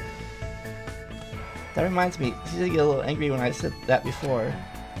 Sorry? That reminds me, she did get a little angry when I said that before.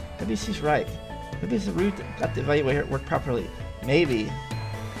 Maybe she's right. Maybe it's rude not to evaluate her work properly. Maybe.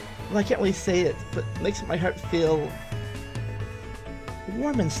 Well, I can't really say it, but it makes my heart feel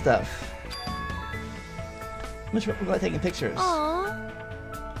warm and stuff. Much about taking pictures. Aww.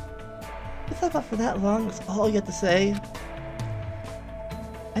 You thought about for that long? That's all you had to say?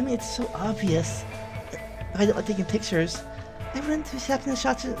 I mean, it's so obvious. If I don't like taking pictures, I wouldn't be snapping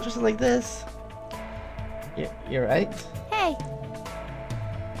shots just like this. You're right. Hey.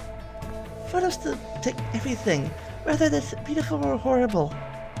 Photos to take everything, whether that's beautiful or horrible.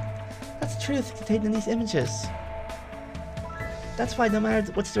 That's the truth contained in these images. That's why no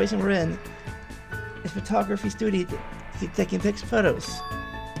matter what situation we're in, it's photography's duty to keep taking photos.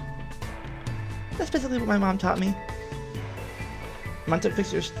 That's basically what my mom taught me. Mom took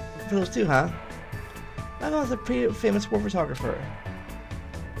photos too, huh? My mom's a pretty famous war photographer.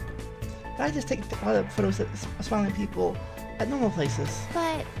 But I just take a lot of photos of smiling people at normal places.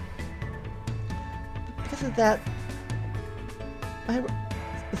 But because of that,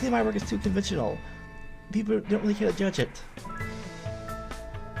 the thing of my work is too conventional. People don't really care to judge it.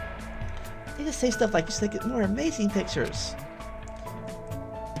 They just say stuff like, just take more amazing pictures.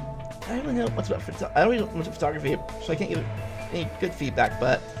 I don't really know much about photography, so I can't give any good feedback,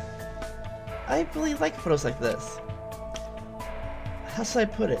 but I really like photos like this. How should I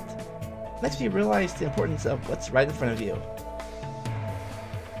put it? It makes me realize the importance of what's right in front of you.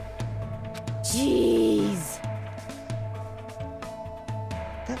 jeez.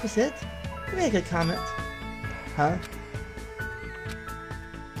 That was it? You made a good comment. Huh?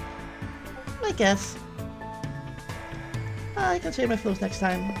 I guess. I can show you my photos next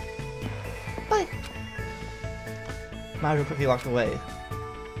time. Bye. Mario quickly walked away.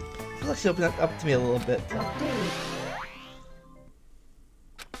 Feels like she opened up to me a little bit.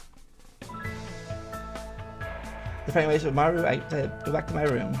 The funny ways with Maru, I go back to my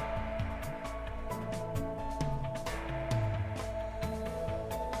room.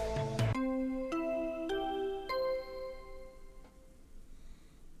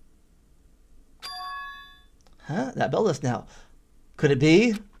 Huh? That bell does now. Could it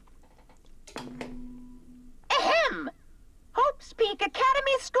be? Ahem! Hope's Peak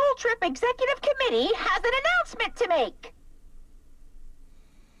Academy School Trip Executive Committee has an announcement to make.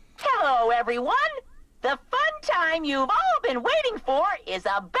 Hello, everyone! The fun time you've all been waiting for is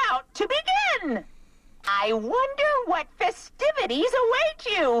about to begin! I wonder what festivities await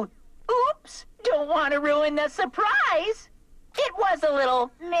you. Oops, don't want to ruin the surprise. It was a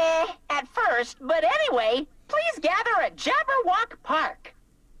little meh at first, but anyway, please gather at Jabberwock Park.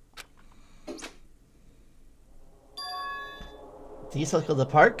 Do you still go to the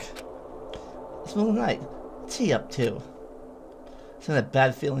park? It's middle of the night. What's he up to? It's a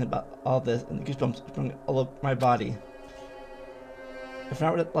bad feeling about all this, and the goosebumps running all over my body. If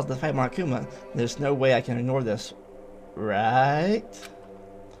I'm not allowed to fight Monokuma, there's no way I can ignore this. Right?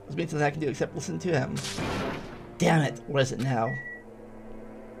 There's nothing I can do except listen to him. Damn it! What is it now?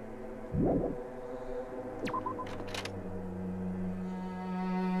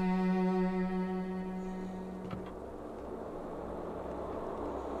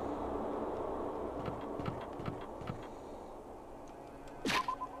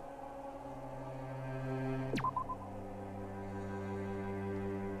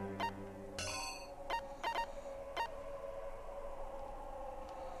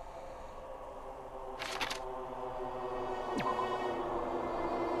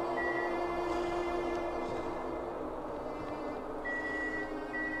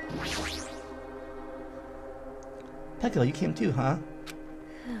 Mako, you came too, huh?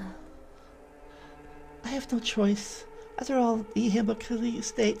 I have no choice. After all, the handbook clearly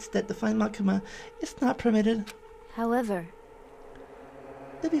states that defying Makuma is not permitted. However,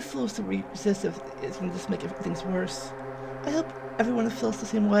 It'd be foolish to resist if it can just make things worse. I hope everyone feels the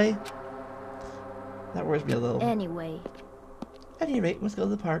same way. That worries me a little. anyway, At any rate, let's go to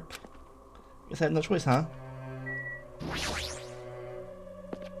the park. Guess I have no choice, huh?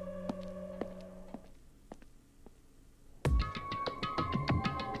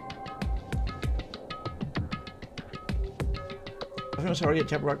 I was already at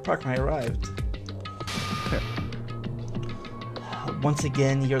Jabberwock Park when I arrived. Once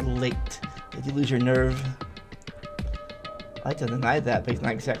again, you're late. Did you lose your nerve? I like to deny that, but he's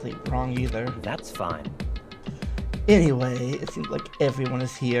not exactly wrong either. That's fine. Anyway, it seems like everyone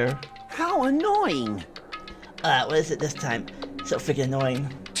is here. How annoying! What is it this time? So freaking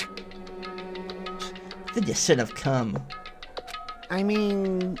annoying. Then you shouldn't have come. I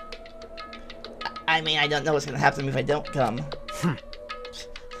mean... I don't know what's gonna happen if I don't come.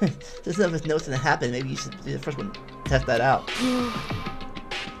 Since none of us knows what's gonna happen, maybe you should be the first one to test that out.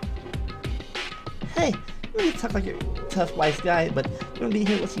 Hey, you really talk like you're a tough, wise guy, but you wanna be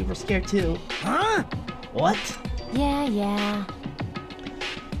here with you were scared too. Huh? What? yeah.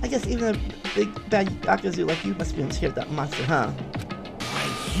 I guess even a big bad Yakuza like you must be scared of that monster, huh?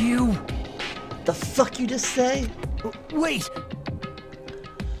 Why, you... The fuck you just say? Wait!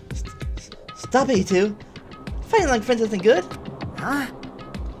 Stop it, you two. Fighting like friends isn't good. Huh?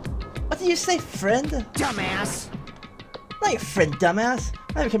 What did you say, friend? Dumbass! Not your friend, dumbass.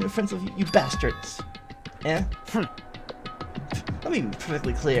 I'm becoming friends with you bastards. Eh? Let me be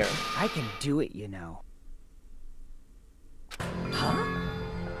perfectly clear. I can do it, you know. Huh?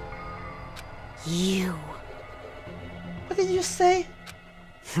 You. What did you say?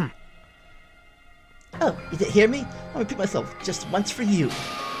 Oh, you didn't hear me? I'll repeat myself just once for you.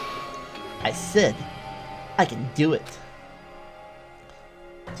 I said, I can do it.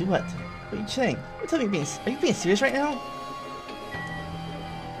 Do what? What are you saying? Are you being serious right now?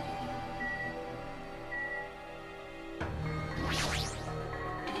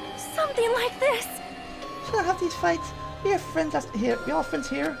 Something like this. Should I have these fights? We're friends here. We're all friends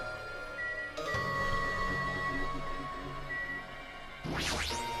here.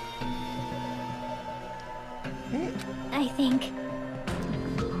 I think.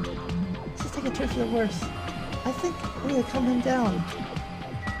 This is taking a turn for the worse. I think we need to calm him down.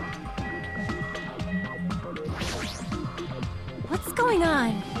 What's going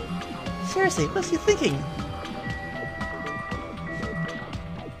on? Seriously, what's he thinking?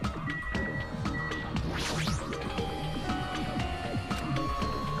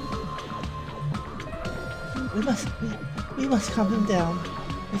 We must calm him down.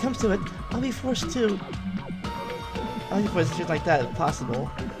 When it comes to it, I'll be forced to. I'll be forced to shoot like that if possible.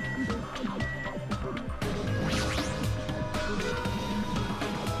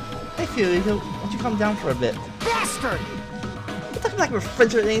 Hey, Fury, why don't you calm down for a bit? Bastard! We're talking like we're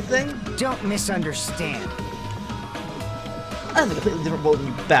friends or anything. Don't misunderstand. I have a completely different world than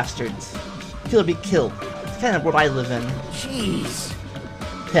you bastards. Kill or be killed. It's the kind of world I live in. Jeez.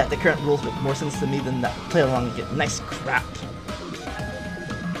 Yeah, the current rules make more sense to me than that play along and get nice crap.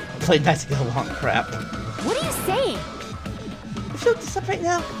 Play nice and get along crap. What are you saying? If you don't stop right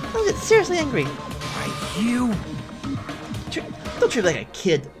now, I'll get seriously angry. Why, you... Don't treat me like a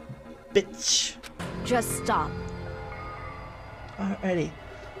kid, bitch. Just stop. Alrighty.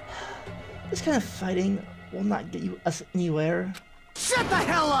 This kind of fighting will not get us anywhere. Shut the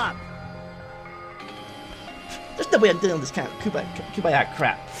hell up! There's no way I'm dealing with this kind of Kumbaya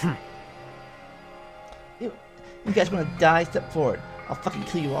crap. You guys want to die? Step forward. I'll fucking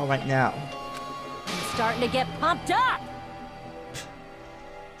kill you all right now. I'm starting to get pumped up.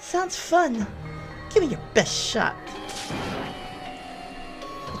 Sounds fun. Give me your best shot.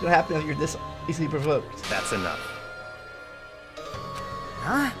 What's gonna happen if you're this easily provoked? That's enough.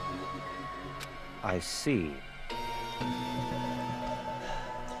 Huh? I see.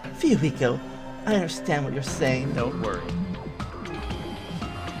 Fuyuhiko, I understand what you're saying. Don't worry.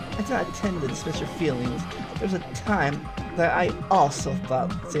 I do not intend to dismiss your feelings. There was a time that I also thought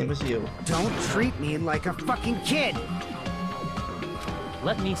the same as you. Don't treat me like a fucking kid!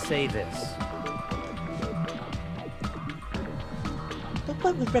 Let me say this. But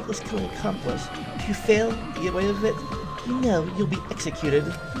what would reckless killing accomplish? If you fail to get away with it, you know you'll be executed.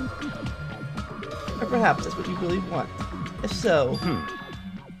 Or perhaps that's what you really want. If so, you're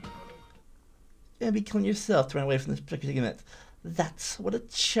gonna be killing yourself to run away from this predicament. That's what a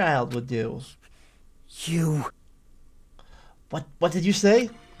child would do. You... What did you say?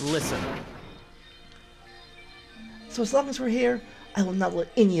 Listen. So as long as we're here, I will not let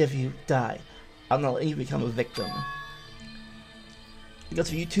any of you die. I'll not let any of you become a victim. It goes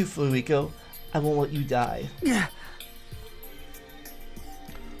for you too, Fluico. I won't let you die.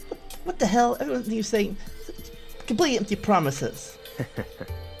 What the hell? Everyone you're saying completely empty promises.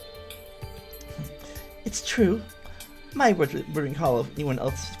 It's true. My words wouldn't call if anyone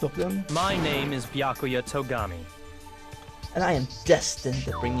else spoke them. My name is Byakuya Togami. And I am destined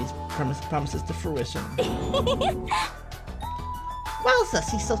to bring these promises to fruition. Wowza,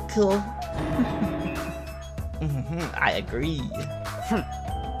 he's so cool. I agree.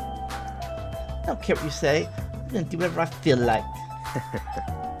 I don't care what you say. I'm gonna do whatever I feel like.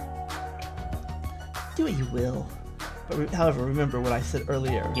 Do what you will. But however, remember what I said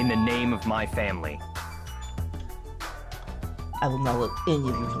earlier. In the name of my family. I will not let any of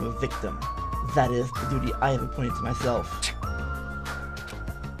you become a victim. That is the duty I have appointed to myself.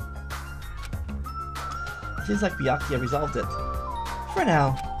 It seems like Byakuya resolved it. For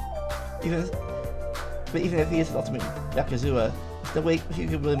now. But even if he is the ultimate Yakuza, the way he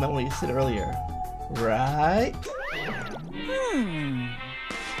really meant what you said earlier. Right?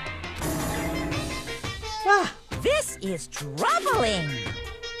 Ah! This is troubling.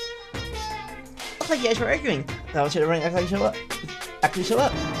 Looks like you guys were arguing. That was should have actually show up. Actually show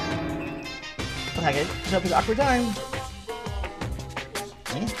up. Looks like it show up at awkward time.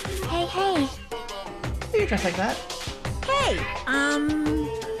 Hey, hey. You're dressed like that. Hey,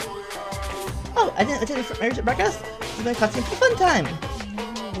 Oh, I didn't attend marriage at breakfast? It's been a costume for fun time.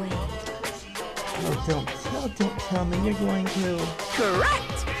 no way. No, don't tell me you're going to.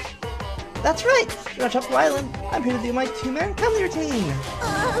 Correct. That's right. You're on Tropical Island. I'm here to do my two-man comedy routine. Yeah.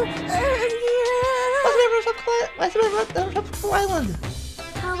 What's the Tropical Island?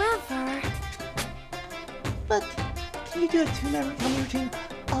 However, But can you do a two-man comedy routine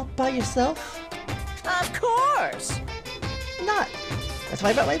all by yourself? Of course. Not. That's why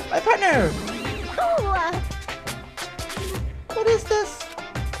I brought my partner. oh, What is this?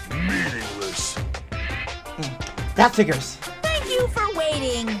 Meaningless. That figures. Thank you for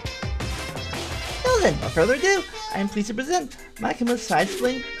waiting. Well then, without further ado, I am pleased to present my Kimo's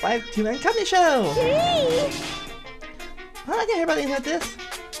Side-Spling live two-man comedy show. hey. Huh? I didn't hear about anything like this.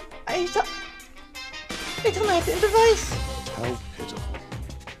 They told me I have to improvise. How pitiful.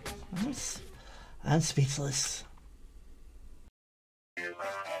 I'm speechless.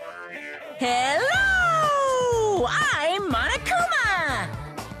 Hello! I'm Monokuma!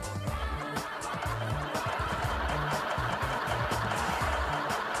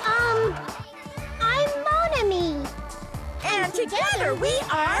 I'm Monami. And together we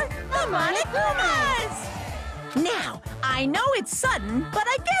are the Monokumas! Now, I know it's sudden, but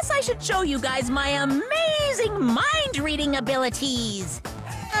I guess I should show you guys my amazing mind-reading abilities.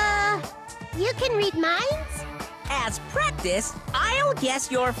 You can read minds? As practice, I'll guess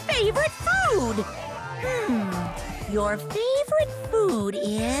your favorite food. Your favorite food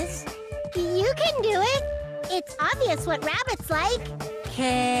is... You can do it. It's obvious what rabbits like.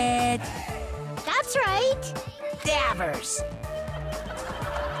 Cat... That's right. Davers.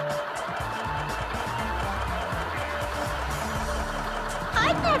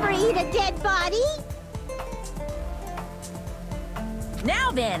 I'd never eat a dead body.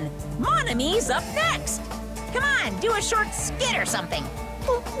 Now then, Monami's up next. Come on, do a short skit or something.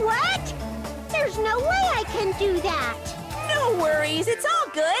 What? There's no way I can do that. No worries, it's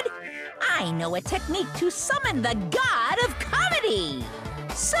all good. I know a technique to summon the god of comedy.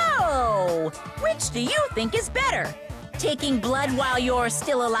 So, which do you think is better? Taking blood while you're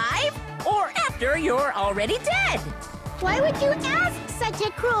still alive, or after you're already dead? Why would you ask such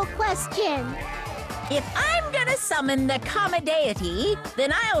a cruel question? If I'm gonna summon the comma deity,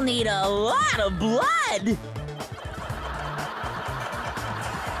 then I'll need a lot of blood.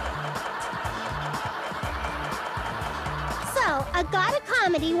 So, a god of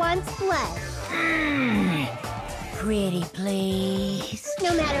comedy wants blood. Pretty please.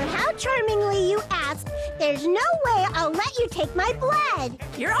 No matter how charmingly you ask, there's no way I'll let you take my blood.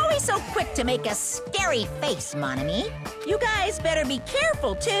 You're always so quick to make a scary face, Monami. You guys better be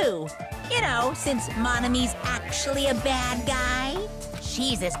careful, too. You know, since Monami's actually a bad guy.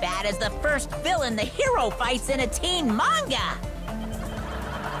 She's as bad as the first villain the hero fights in a teen manga.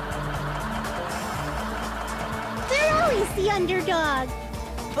 They're always the underdog.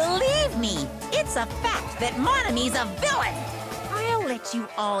 Believe me, it's a fact that Monami's a villain. I'll let you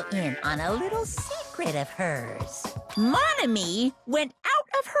all in on a little secret of hers. Monami went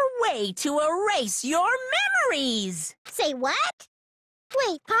out of her way to erase your memories. Say what?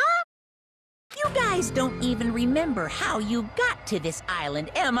 Wait, huh? You guys don't even remember how you got to this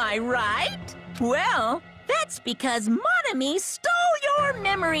island, am I right? Well, That's because Monami stole your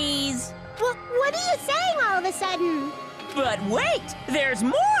memories. What are you saying all of a sudden? But wait, there's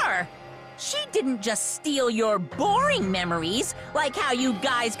more! She didn't just steal your boring memories, like how you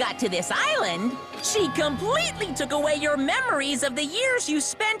guys got to this island. She completely took away your memories of the years you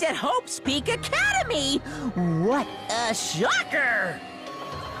spent at Hope's Peak Academy. What a shocker!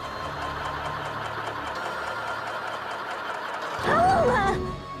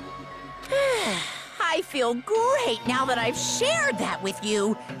 I feel great now that I've shared that with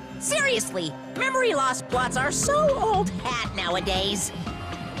you. Seriously, memory loss plots are so old hat nowadays.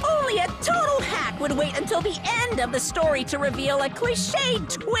 Only a total hack would wait until the end of the story to reveal a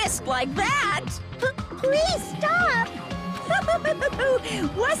cliched twist like that. Please stop!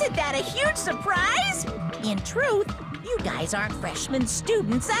 Wasn't that a huge surprise? In truth, you guys aren't freshman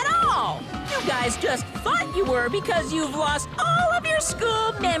students at all. You guys just thought you were because you've lost all of your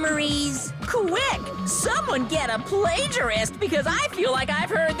school memories. Quick, someone get a plagiarist because I feel like I've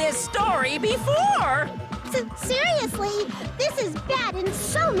heard this story before. Seriously, this is bad in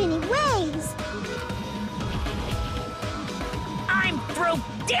so many ways. I'm through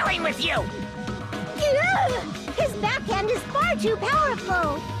dealing with you! Ugh! His backhand is far too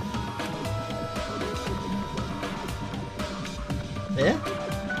powerful. Yeah?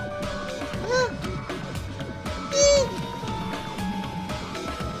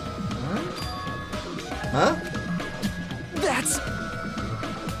 Huh? That's...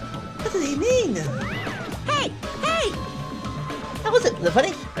 What did he mean? Hey, hey! How was it? Was it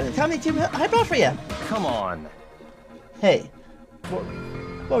funny? Or the comedy too highbrow for you? Come on. Hey,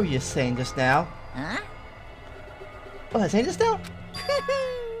 what were you saying just now? Huh? What was I saying just now?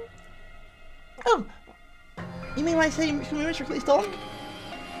 Oh, you mean when I say your memories were completely stolen?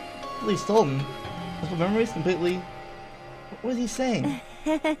 Completely stolen? Those memories completely... What was he saying?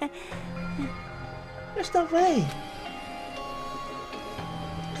 There's no way.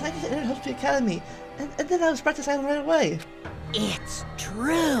 I just entered Hope's Peak Academy, and then I was brought to this island right away. It's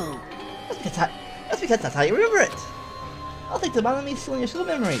true. That's because that's how you remember it. I'll take the bottom of me stealing your school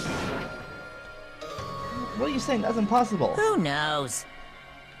memories. What are you saying? That's impossible. Who knows?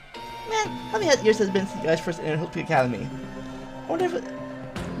 Man, how many years has it been since you guys first entered Hope's Peak Academy? I wonder if it...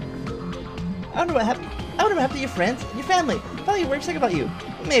 I wonder what happened. I wonder what happened to your friends and your family. Probably worried sick about you.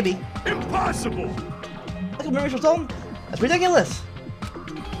 Maybe. Impossible! Like your memories were stolen? That's ridiculous.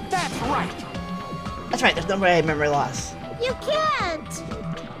 That's right! That's right, there's no way I have memory loss. You can't.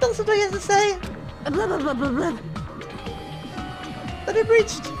 Don't listen to what he has to say. Blah, blah, blah, blah, blah. That it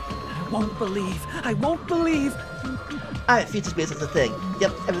breached. I won't believe. Alright, future space is a thing.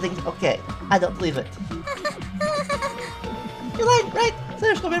 Yep, everything's okay. I don't believe it. You're lying, right? So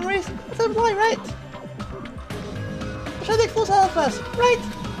there's no memories. That's a lie, right? We're trying to make fools out of us, right?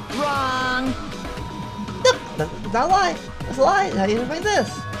 Wrong. Nope, that's not a lie. That's a lie. How do you find this?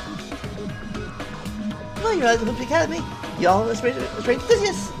 Well, you're at the Hope's Academy. You all have a strange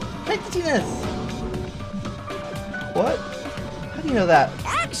dizziness. Strange dizziness. What? How do you know that?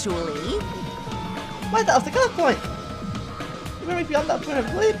 Actually, Why, that was the cutoff point! The memories beyond that point have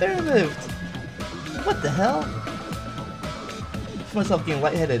completely been removed. What the hell? I feel myself getting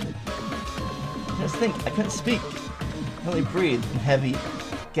lightheaded. I just think I couldn't speak. I only breathed in heavy,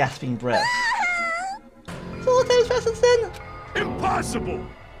 gasping breaths. So what time has passed since then? Impossible!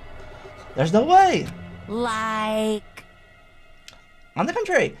 There's no way! like... On the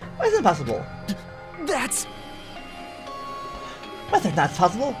contrary, why is it impossible? That's... Why is it not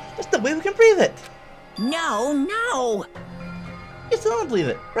possible? There's no way we can prove it! No, no. You still don't believe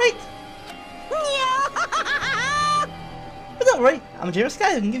it, right? Yeah. But don't worry, I'm a generous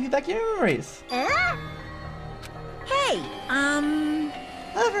guy who can give you back your memories. Hey,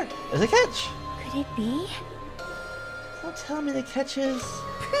 However, there's a catch. Could it be? Don't tell me the catch is...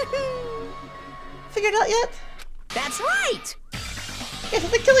 Figured out yet? that's right. You guys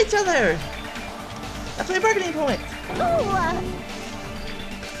have to kill each other! That's my bargaining point!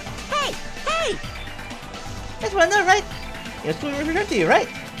 Hey, hey, You guys wanna know, right? Your school memories return to you, right?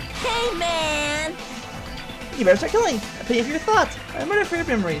 hey, man. You better start killing! I pay you for your thoughts! I murder for your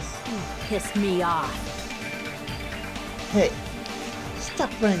memories! Pissed me off. Hey, stop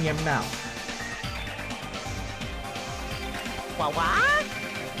running your mouth. What?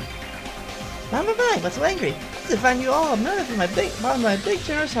 Not my mind, what's so angry? To find you all a murder from my big, bottom of my big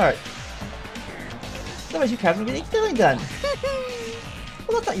generous heart. Otherwise you crap from getting stealing done.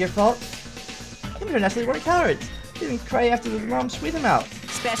 Well, that's not your fault. Humans are naturally born cowards. They didn't cry after the mom squeezed them out.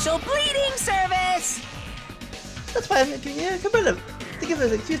 Special bleeding service. That's why I'm making you combative. To give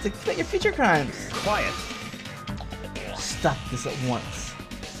us an excuse to commit your future crimes. Quiet. Stop this at once.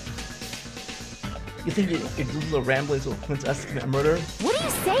 You think your little ramblings will convince us to commit murder? What are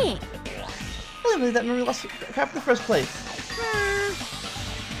you saying? I don't believe that memory lost crap in the first place.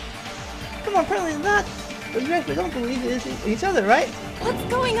 Come on, apparently not. But you actually don't believe in each other, right? What's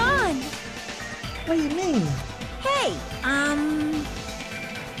going on? What do you mean? Hey,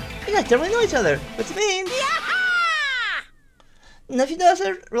 You guys don't really know each other. What do you mean? yeah! Now, if you notice,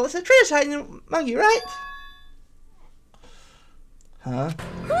 I realize a traitor's hiding among you, right? Huh?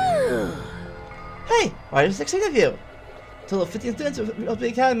 Hey, why is 16 of you? Total of 15 students of the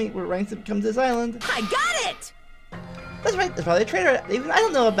academy were ranked to come to this island. I got it! That's right, there's probably a traitor even I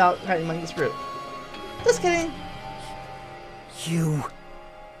don't know about hiding among this group. Just kidding. You...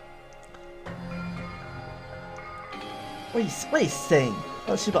 What are you saying?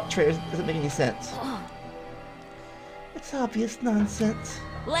 All this shit about traitors doesn't make any sense. It's obvious nonsense.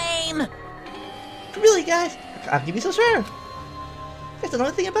 Lame! Really, guys? How can you be so sure? You guys don't know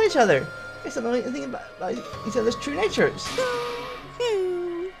anything about each other. You guys don't know anything about each other's true natures.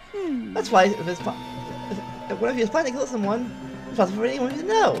 That's why if one of you is planning to kill someone, it's possible for anyone to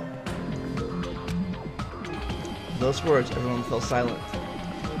know. Those words, everyone fell silent.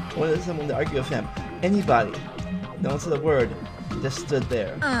 I wanted someone to argue with him. Anybody. No one said a word. He just stood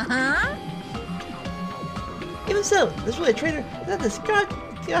there. Uh-huh. Even so, there's really a traitor. Is this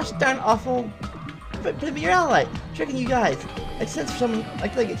gosh darn awful? But be your ally, tricking you guys. Makes sense for someone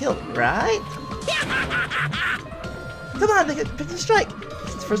like to get killed, right? Come on, make a strike.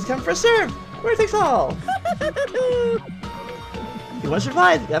 It's first come, first serve. Winner takes all. You want to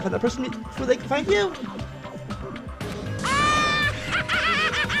survive? You gotta find that person before they can find you.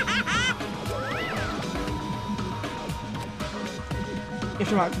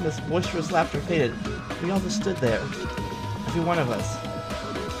 After Optimus' boisterous laughter faded, we all just stood there. Every one of us.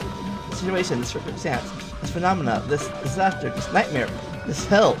 The situation, this circumstance, this phenomena, this disaster, this nightmare, this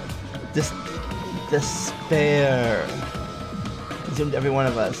hell, this despair consumed every one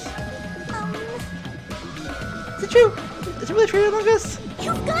of us. Is it true? Is it really true among us?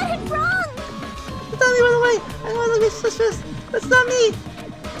 You've got it wrong! It's not me, by the way! I don't want to be suspicious! That's not me!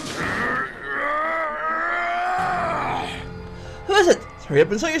 Who is it? Hurry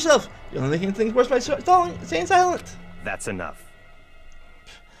up and show yourself! You're only making things worse by staying silent! That's enough.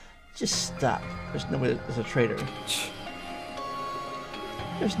 Just stop. There's no way there's a traitor.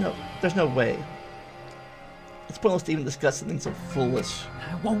 There's no way. It's pointless to even discuss something so foolish.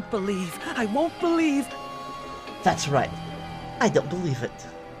 I won't believe. I won't believe. That's right. I don't believe it.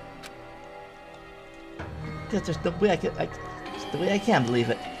 Because there's no way there's no way I can believe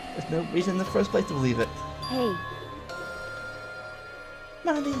it. There's no reason in the first place to believe it. Hey.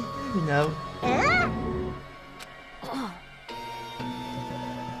 Mommy, you know.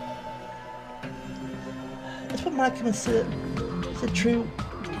 Is what Monica said true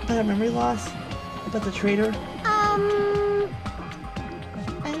about our memory loss? About the traitor? I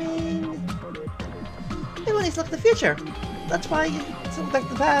mean... everyone needs to look at the future. That's why you look back to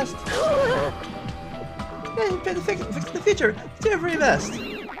the past. Yeah, you better fix the future. Do your very best.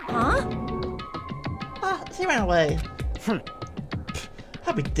 Huh? Ah, he ran away.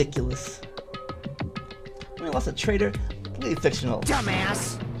 How ridiculous. We lost a traitor. Completely fictional.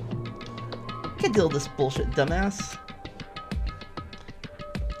 Dumbass. Can't deal with this bullshit, dumbass.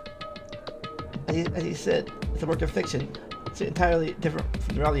 As you said, it's a work of fiction. It's entirely different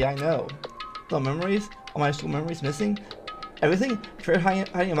from the reality I know. No memories, all my school memories missing. Everything, traitor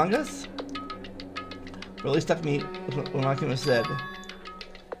hiding among us. Really stuck me with what Makima said.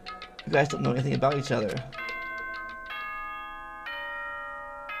 You guys don't know anything about each other.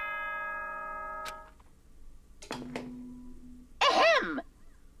 Ahem!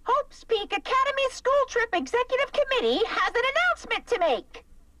 Hope's Peak Academy School Trip Executive Committee has an announcement to make.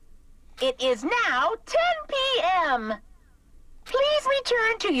 It is now 10 p.m. Please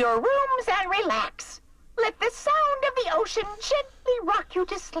return to your rooms and relax. Let the sound of the ocean gently rock you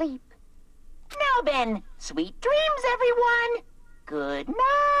to sleep. Now then, sweet dreams, everyone. Good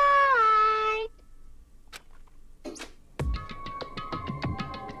night.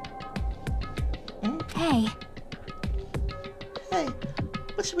 Hey. Hey,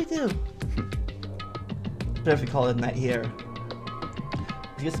 what should we do? Better if we call it a night here.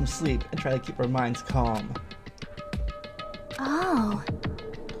 To get some sleep and try to keep our minds calm. Oh.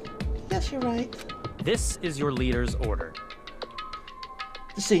 Yes, you're right. This is your leader's order.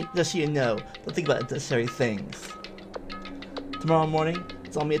 Just so you know, don't think about unnecessary things. Tomorrow morning,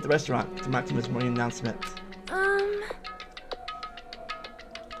 it's all me at the restaurant to Maximus' morning announcement. How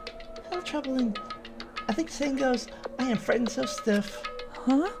troubling. I think the saying goes, I am frightened so stiff.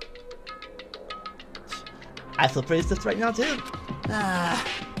 Huh? I feel pretty stiff right now, too.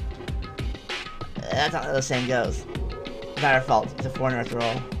 That's not how the saying goes. Not our fault. He's a foreigner after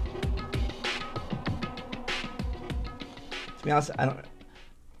all. To be honest, I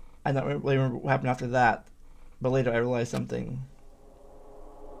don't really remember what happened after that. But later I realized something.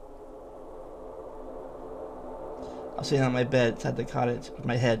 I was sitting on my bed inside the cottage with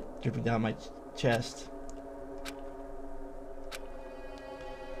my head dripping down my chest.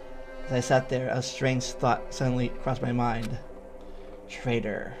 As I sat there, a strange thought suddenly crossed my mind.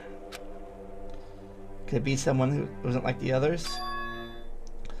 Traitor. Could it be someone who wasn't like the others?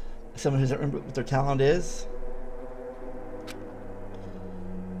 Someone who doesn't remember what their talent is?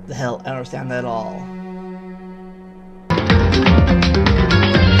 The hell, I don't understand that at all.